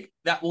can take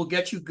that will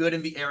get you good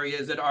in the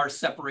areas that are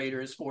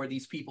separators for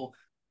these people.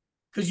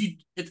 Because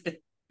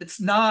it's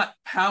not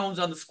pounds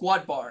on the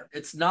squat bar.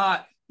 It's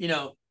not,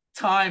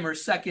 time or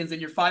seconds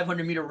in your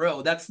 500-meter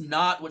row. That's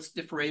not what's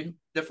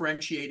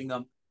differentiating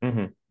them.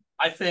 Mm-hmm.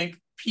 I think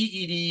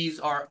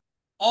PEDs are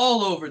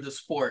all over the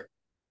sport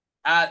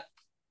at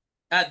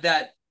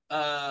that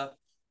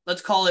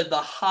let's call it the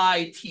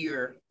high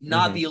tier,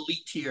 not the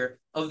elite tier,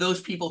 of those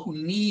people who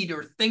need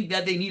or think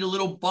that they need a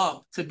little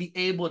bump to be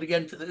able to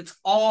get into it. It's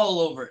all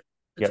over.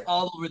 It's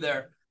all over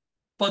there.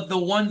 But the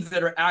ones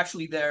that are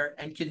actually there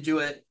and can do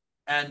it,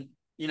 and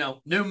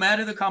no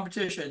matter the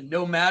competition,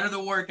 no matter the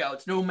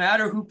workouts, no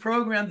matter who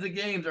programs the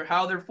games or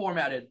how they're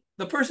formatted,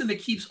 the person that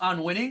keeps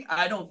on winning,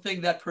 I don't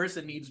think that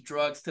person needs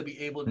drugs to be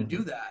able to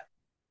do that.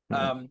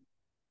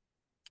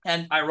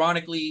 And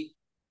ironically,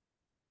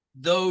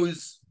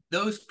 those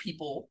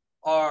people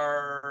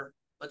are,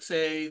 let's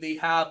say, they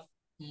have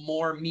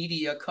more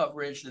media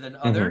coverage than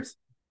others.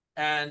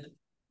 And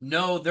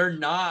no, they're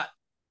not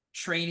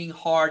training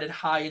hard at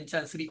high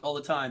intensity all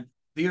the time.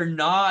 They are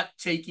not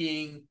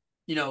taking,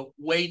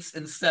 weights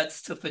and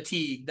sets to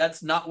fatigue.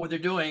 That's not what they're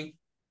doing.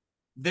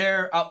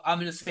 I'm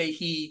going to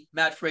say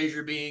Matt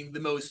Frazier being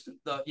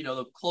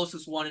the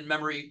closest one in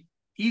memory.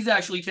 He's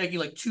actually taking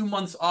like 2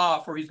 months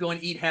off, or he's going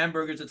to eat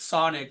hamburgers at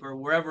Sonic or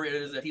wherever it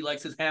is that he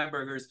likes his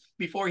hamburgers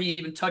before he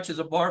even touches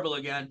a barbell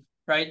again,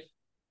 right?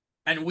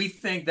 And we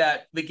think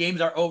that the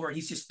games are over.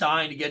 He's just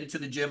dying to get into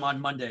the gym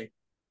on Monday.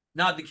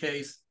 Not the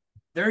case.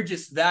 They're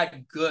just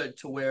that good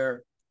to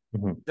where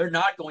they're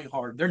not going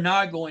hard. They're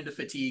not going to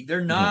fatigue.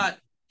 They're not,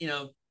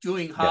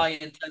 doing high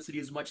intensity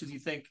as much as you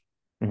think.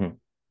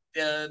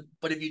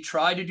 But if you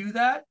try to do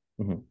that,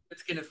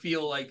 it's going to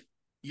feel like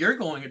you're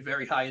going at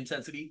very high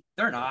intensity.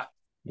 They're not.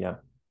 Yeah.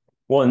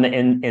 Well,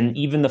 and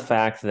even the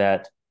fact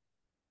that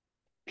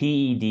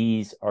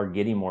PEDs are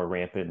getting more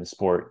rampant in the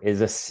sport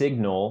is a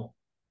signal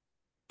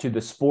to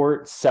the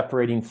sport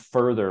separating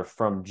further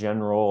from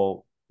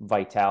general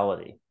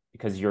vitality,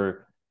 because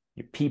your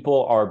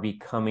people are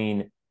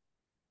becoming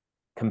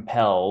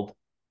compelled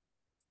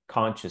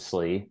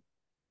consciously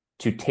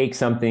to take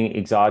something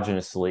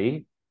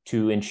exogenously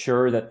to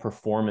ensure that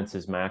performance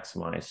is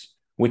maximized,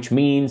 which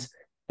means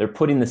they're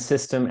putting the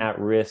system at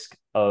risk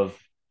of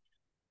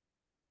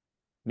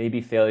maybe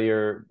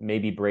failure,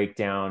 maybe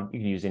breakdown. You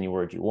can use any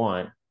word you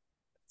want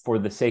for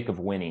the sake of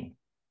winning.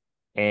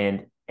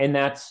 And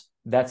that's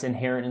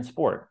inherent in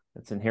sport.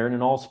 It's inherent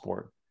in all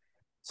sport.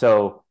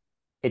 So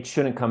it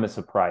shouldn't come as a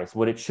surprise.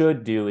 What it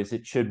should do is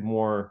it should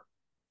more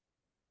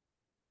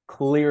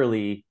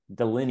clearly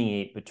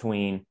delineate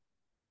between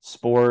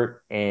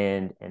sport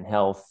and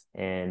health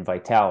and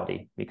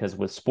vitality. Because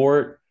with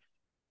sport,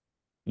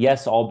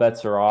 yes, all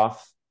bets are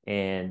off.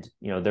 And,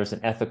 there's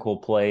an ethical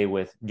play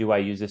with, do I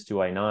use this?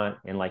 Do I not?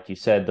 And like you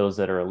said, those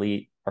that are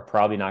elite are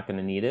probably not going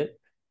to need it.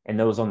 And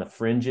those on the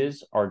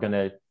fringes are going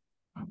to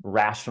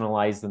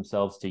rationalize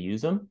themselves to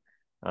use them.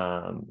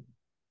 And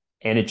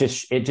it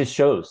just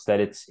shows that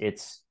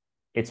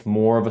it's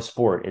more of a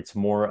sport. It's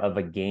more of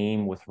a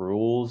game with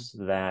rules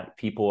that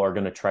people are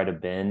going to try to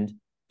bend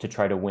to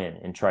try to win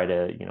and try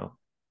to,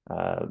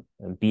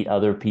 beat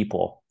other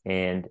people.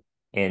 And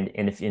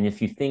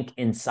if you think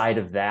inside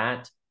of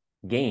that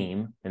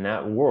game, in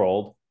that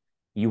world,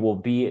 you will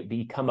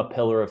become a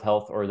pillar of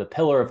health, or the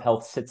pillar of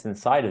health sits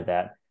inside of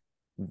that.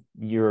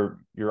 You're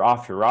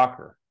off your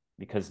rocker,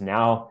 because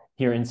now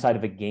you're inside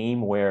of a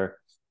game where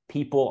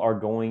people are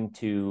going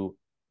to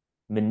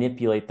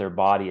manipulate their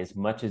body as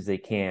much as they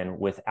can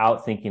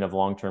without thinking of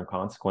long-term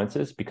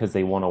consequences, because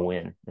they want to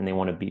win and they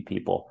want to beat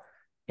people.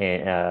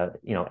 And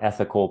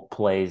ethical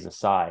plays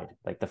aside,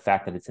 like the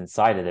fact that it's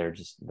inside of there,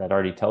 just that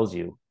already tells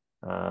you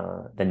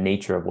the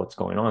nature of what's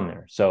going on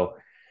there. So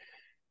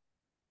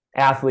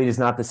athlete is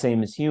not the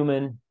same as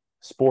human,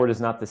 sport is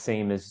not the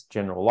same as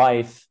general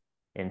life,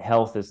 and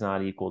health is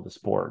not equal to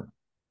sport.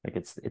 Like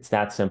it's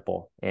that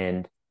simple.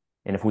 And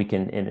if we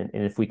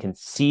can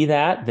see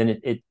that,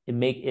 then it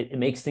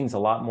makes things a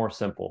lot more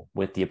simple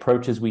with the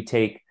approaches we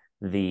take,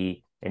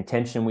 the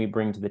intention we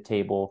bring to the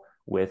table,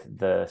 with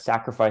the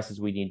sacrifices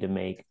we need to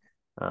make.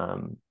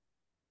 And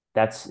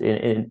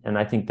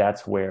I think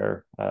that's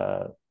where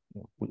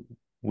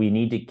we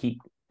need to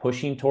keep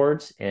pushing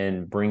towards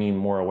and bringing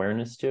more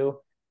awareness to.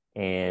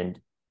 And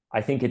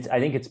I think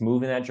it's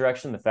moving that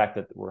direction. The fact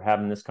that we're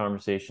having this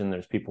conversation,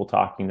 there's people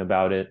talking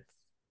about it.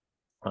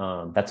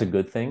 That's a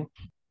good thing.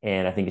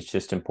 And I think it's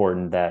just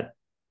important that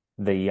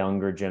the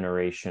younger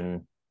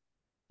generation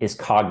is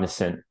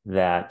cognizant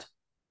that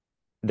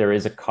there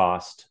is a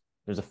cost.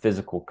 There's a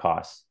physical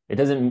cost. It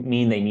doesn't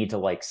mean they need to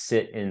like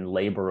sit and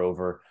labor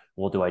over,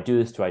 well, do I do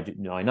this? Do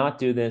I not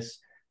do this?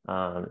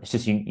 It's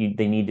just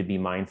they need to be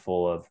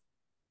mindful of,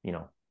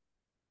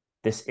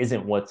 this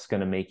isn't what's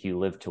going to make you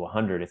live to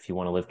 100 if you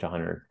want to live to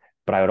 100.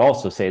 But I would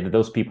also say that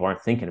those people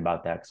aren't thinking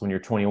about that, because when you're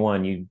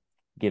 21, you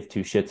give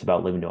two shits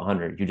about living to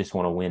 100. You just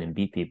want to win and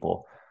beat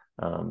people.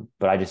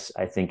 But I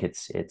think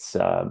it's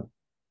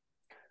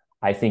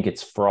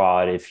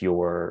fraud if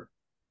you're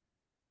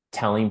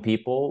telling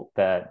people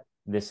that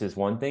this is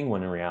one thing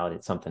when in reality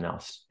it's something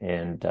else.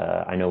 And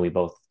I know we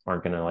both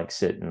aren't going to like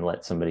sit and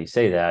let somebody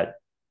say that,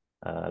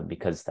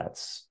 because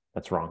that's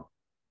wrong.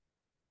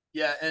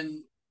 Yeah,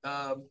 and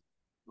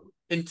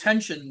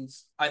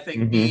intentions, I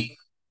think, Mm-hmm.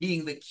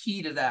 being the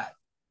key to that.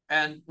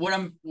 And what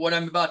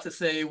I'm about to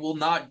say will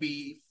not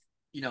be,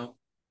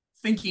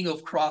 thinking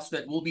of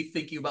CrossFit. We'll be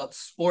thinking about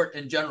sport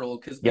in general.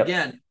 Because Yep.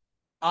 again,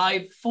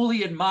 I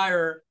fully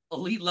admire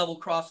elite level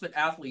CrossFit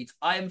athletes.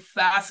 I am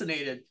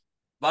fascinated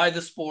by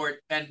the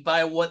sport and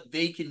by what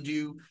they can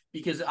do,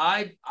 because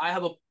I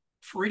have a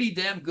pretty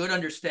damn good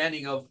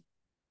understanding of,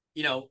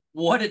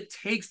 what it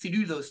takes to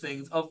do those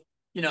things, of,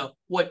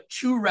 what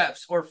 2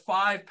 reps or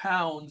 5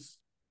 pounds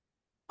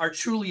are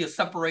truly a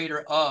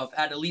separator of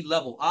at elite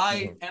level. I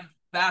Mm-hmm. am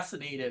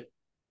fascinated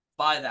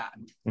by that.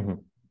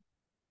 Mm-hmm.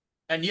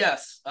 And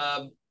yes,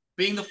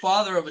 being the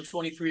father of a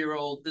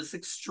 23-year-old is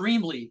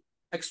extremely,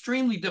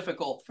 extremely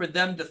difficult for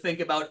them to think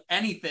about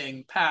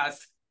anything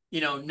past,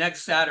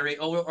 next Saturday,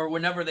 or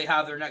whenever they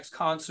have their next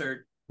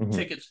concert Mm-hmm.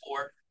 tickets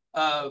for,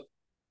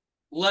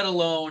 let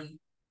alone,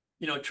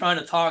 trying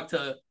to talk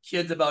to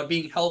kids about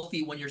being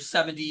healthy when you're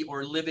 70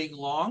 or living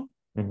long.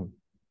 Mm-hmm.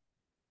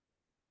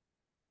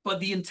 But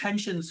the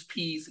intentions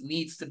piece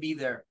needs to be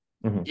there.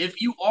 Mm-hmm.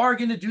 If you are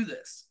going to do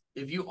this,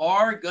 if you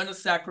are going to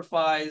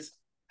sacrifice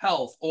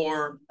health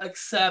or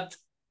accept,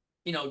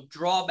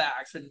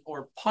 drawbacks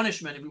or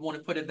punishment, if we want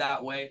to put it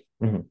that way,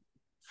 Mm-hmm.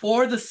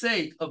 for the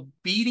sake of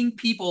beating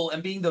people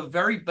and being the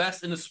very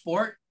best in the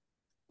sport,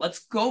 let's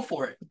go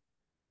for it.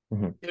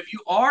 Mm-hmm. If you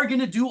are going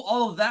to do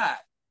all of that,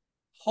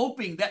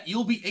 hoping that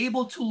you'll be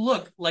able to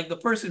look like the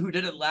person who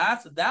did it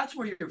last, that's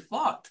where you're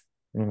fucked.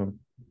 Mm-hmm.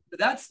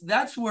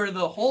 That's where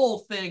the whole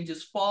thing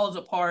just falls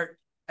apart,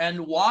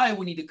 and why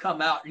we need to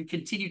come out and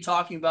continue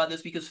talking about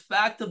this, because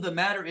fact of the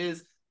matter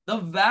is, the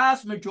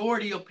vast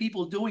majority of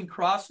people doing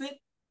CrossFit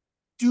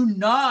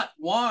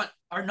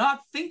are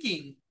not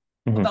thinking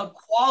Mm-hmm. about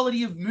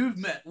quality of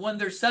movement when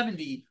they're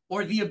 70,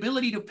 or the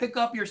ability to pick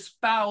up your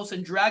spouse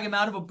and drag him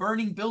out of a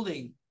burning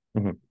building.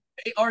 Mm-hmm.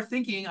 They are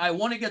thinking, I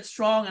want to get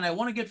strong and I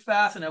want to get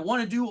fast and I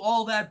want to do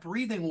all that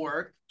breathing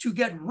work to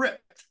get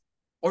ripped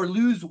or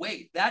lose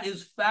weight. That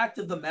is fact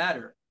of the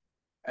matter.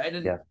 Right.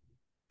 And, Yeah.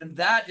 and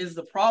that is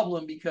the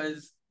problem,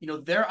 because,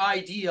 their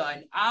idea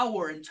and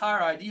our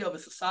entire idea of a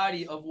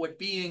society of what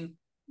being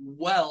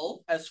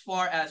well as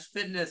far as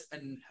fitness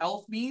and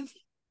health means,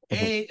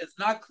 Mm-hmm. is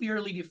not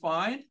clearly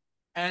defined.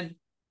 And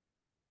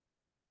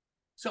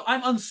so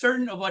I'm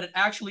uncertain of what it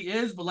actually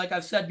is. But like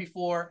I've said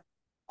before,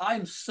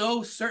 I'm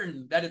so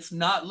certain that it's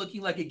not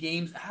looking like a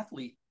games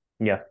athlete.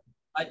 Yeah.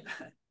 I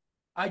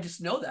I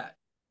just know that.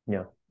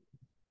 Yeah.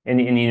 And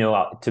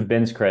to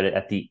Ben's credit,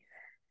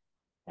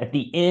 at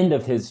the end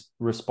of his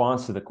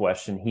response to the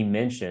question, he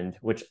mentioned,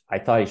 which I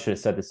thought he should have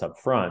said this up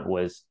front,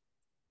 was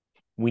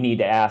we need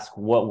to ask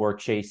what we're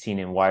chasing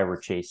and why we're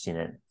chasing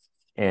it.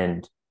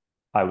 And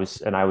I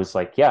was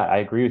like, yeah, I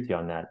agree with you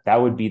on that.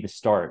 That would be the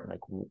start.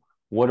 Like,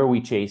 what are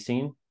we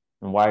chasing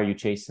and why are you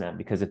chasing that?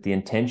 Because if the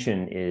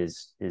intention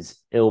is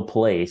ill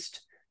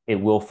placed, it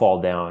will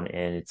fall down,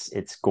 and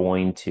it's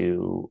going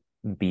to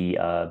be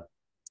a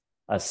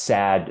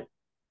sad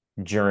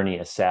journey,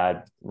 a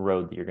sad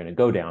road that you're going to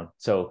go down.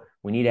 So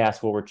we need to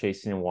ask what we're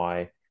chasing and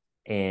why.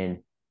 And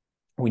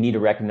we need to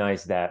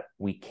recognize that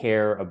we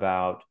care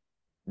about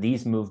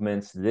these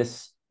movements,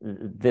 this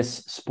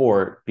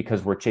sport,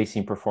 because we're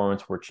chasing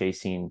performance, we're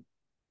chasing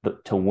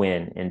to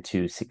win and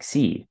to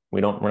succeed.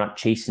 We're not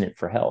chasing it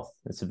for health.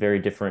 It's a very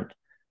different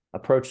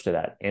approach to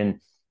that. And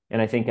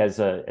I think as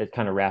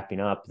kind of wrapping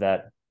up,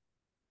 that,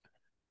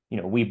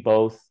 you know, we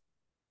both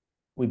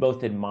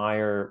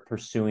admire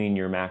pursuing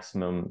your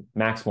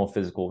maximal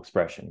physical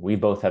expression. We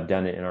both have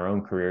done it in our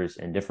own careers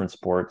in different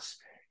sports.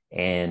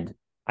 And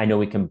I know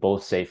we can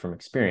both say from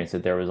experience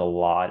that there was a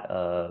lot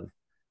of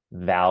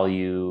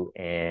value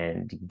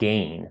and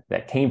gain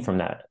that came from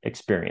that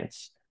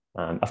experience.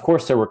 Of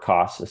course, there were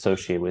costs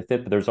associated with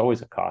it, but there's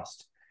always a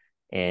cost.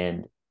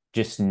 And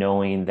just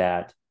knowing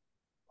that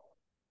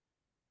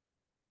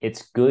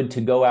it's good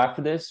to go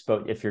after this,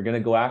 but if you're going to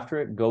go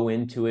after it, go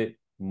into it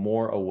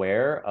more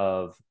aware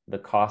of the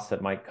costs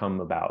that might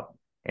come about.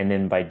 And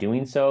then by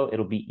doing so,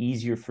 it'll be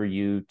easier for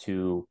you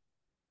to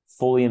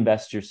fully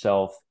invest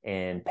yourself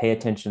and pay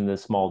attention to the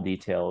small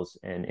details,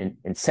 and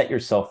set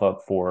yourself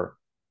up for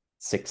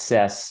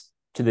success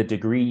to the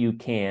degree you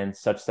can,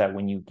 such that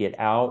when you get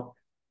out,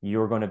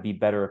 you're going to be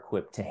better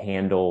equipped to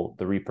handle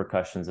the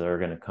repercussions that are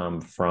going to come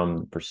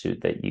from the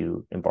pursuit that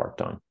you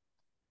embarked on.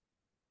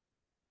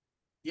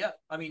 Yeah,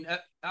 I mean,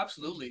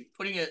 absolutely.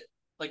 Putting it,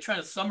 like,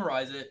 trying to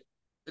summarize it,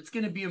 it's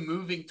going to be a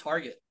moving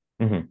target.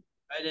 Mm-hmm.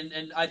 Right?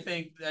 And I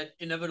think that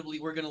inevitably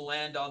we're going to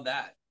land on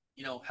that.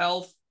 You know,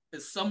 health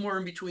is somewhere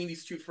in between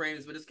these two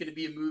frames, but it's going to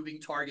be a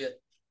moving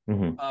target,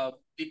 Mm-hmm.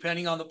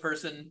 depending on the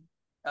person,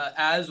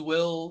 as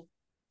will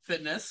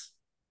fitness.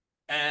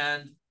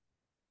 And,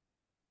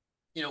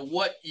 you know,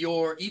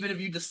 even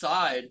if you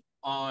decide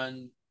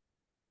on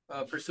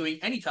pursuing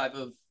any type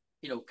of,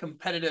 you know,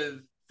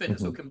 competitive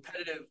fitness, Mm-hmm. so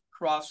competitive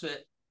CrossFit,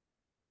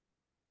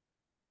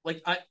 like,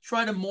 I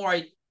try to more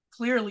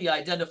clearly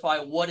identify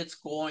what it's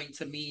going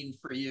to mean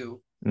for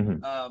you.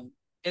 Mm-hmm.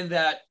 In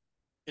that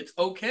it's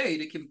okay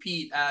to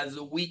compete as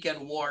a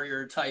weekend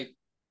warrior type,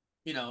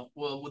 you know,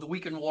 well, with a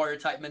weekend warrior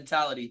type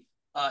mentality.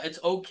 It's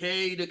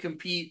okay to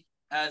compete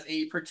as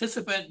a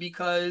participant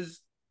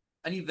because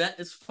an event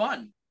is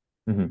fun.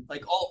 Mm-hmm.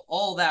 Like,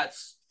 all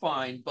that's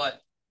fine, but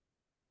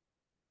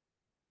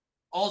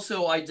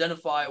also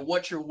identify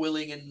what you're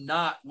willing and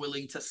not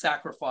willing to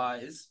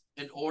sacrifice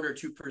in order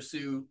to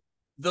pursue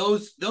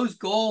those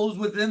goals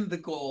within the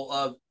goal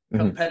of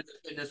Mm-hmm. competitive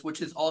fitness,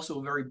 which is also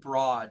a very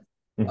broad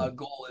Mm-hmm.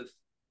 goal, if,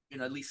 you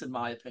know, at least in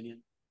my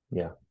opinion.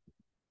 Yeah.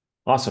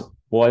 Awesome.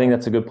 Well, I think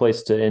that's a good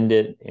place to end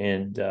it.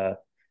 And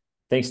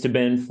thanks to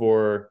Ben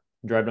for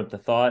driving up the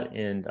thought.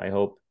 And I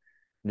hope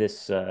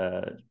this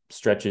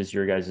stretches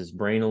your guys'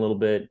 brain a little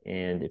bit.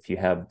 And if you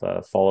have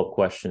follow-up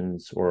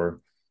questions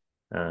or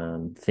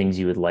things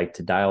you would like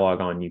to dialogue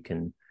on, you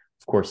can,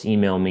 of course,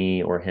 email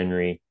me or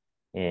Henry,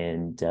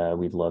 and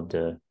we'd love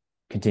to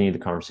continue the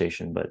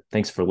conversation. But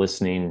thanks for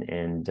listening,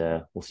 and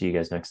we'll see you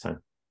guys next time.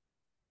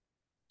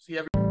 See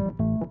you.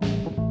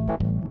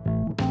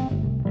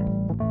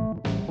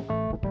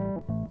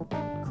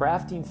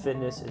 Crafting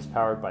Fitness is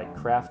powered by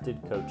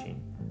Crafted Coaching.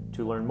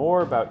 To learn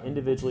more about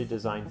individually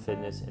designed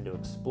fitness and to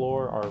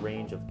explore our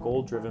range of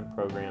goal-driven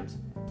programs,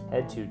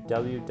 head to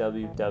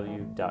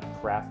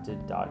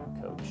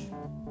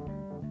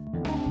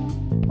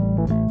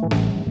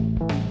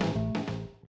www.crafted.coach.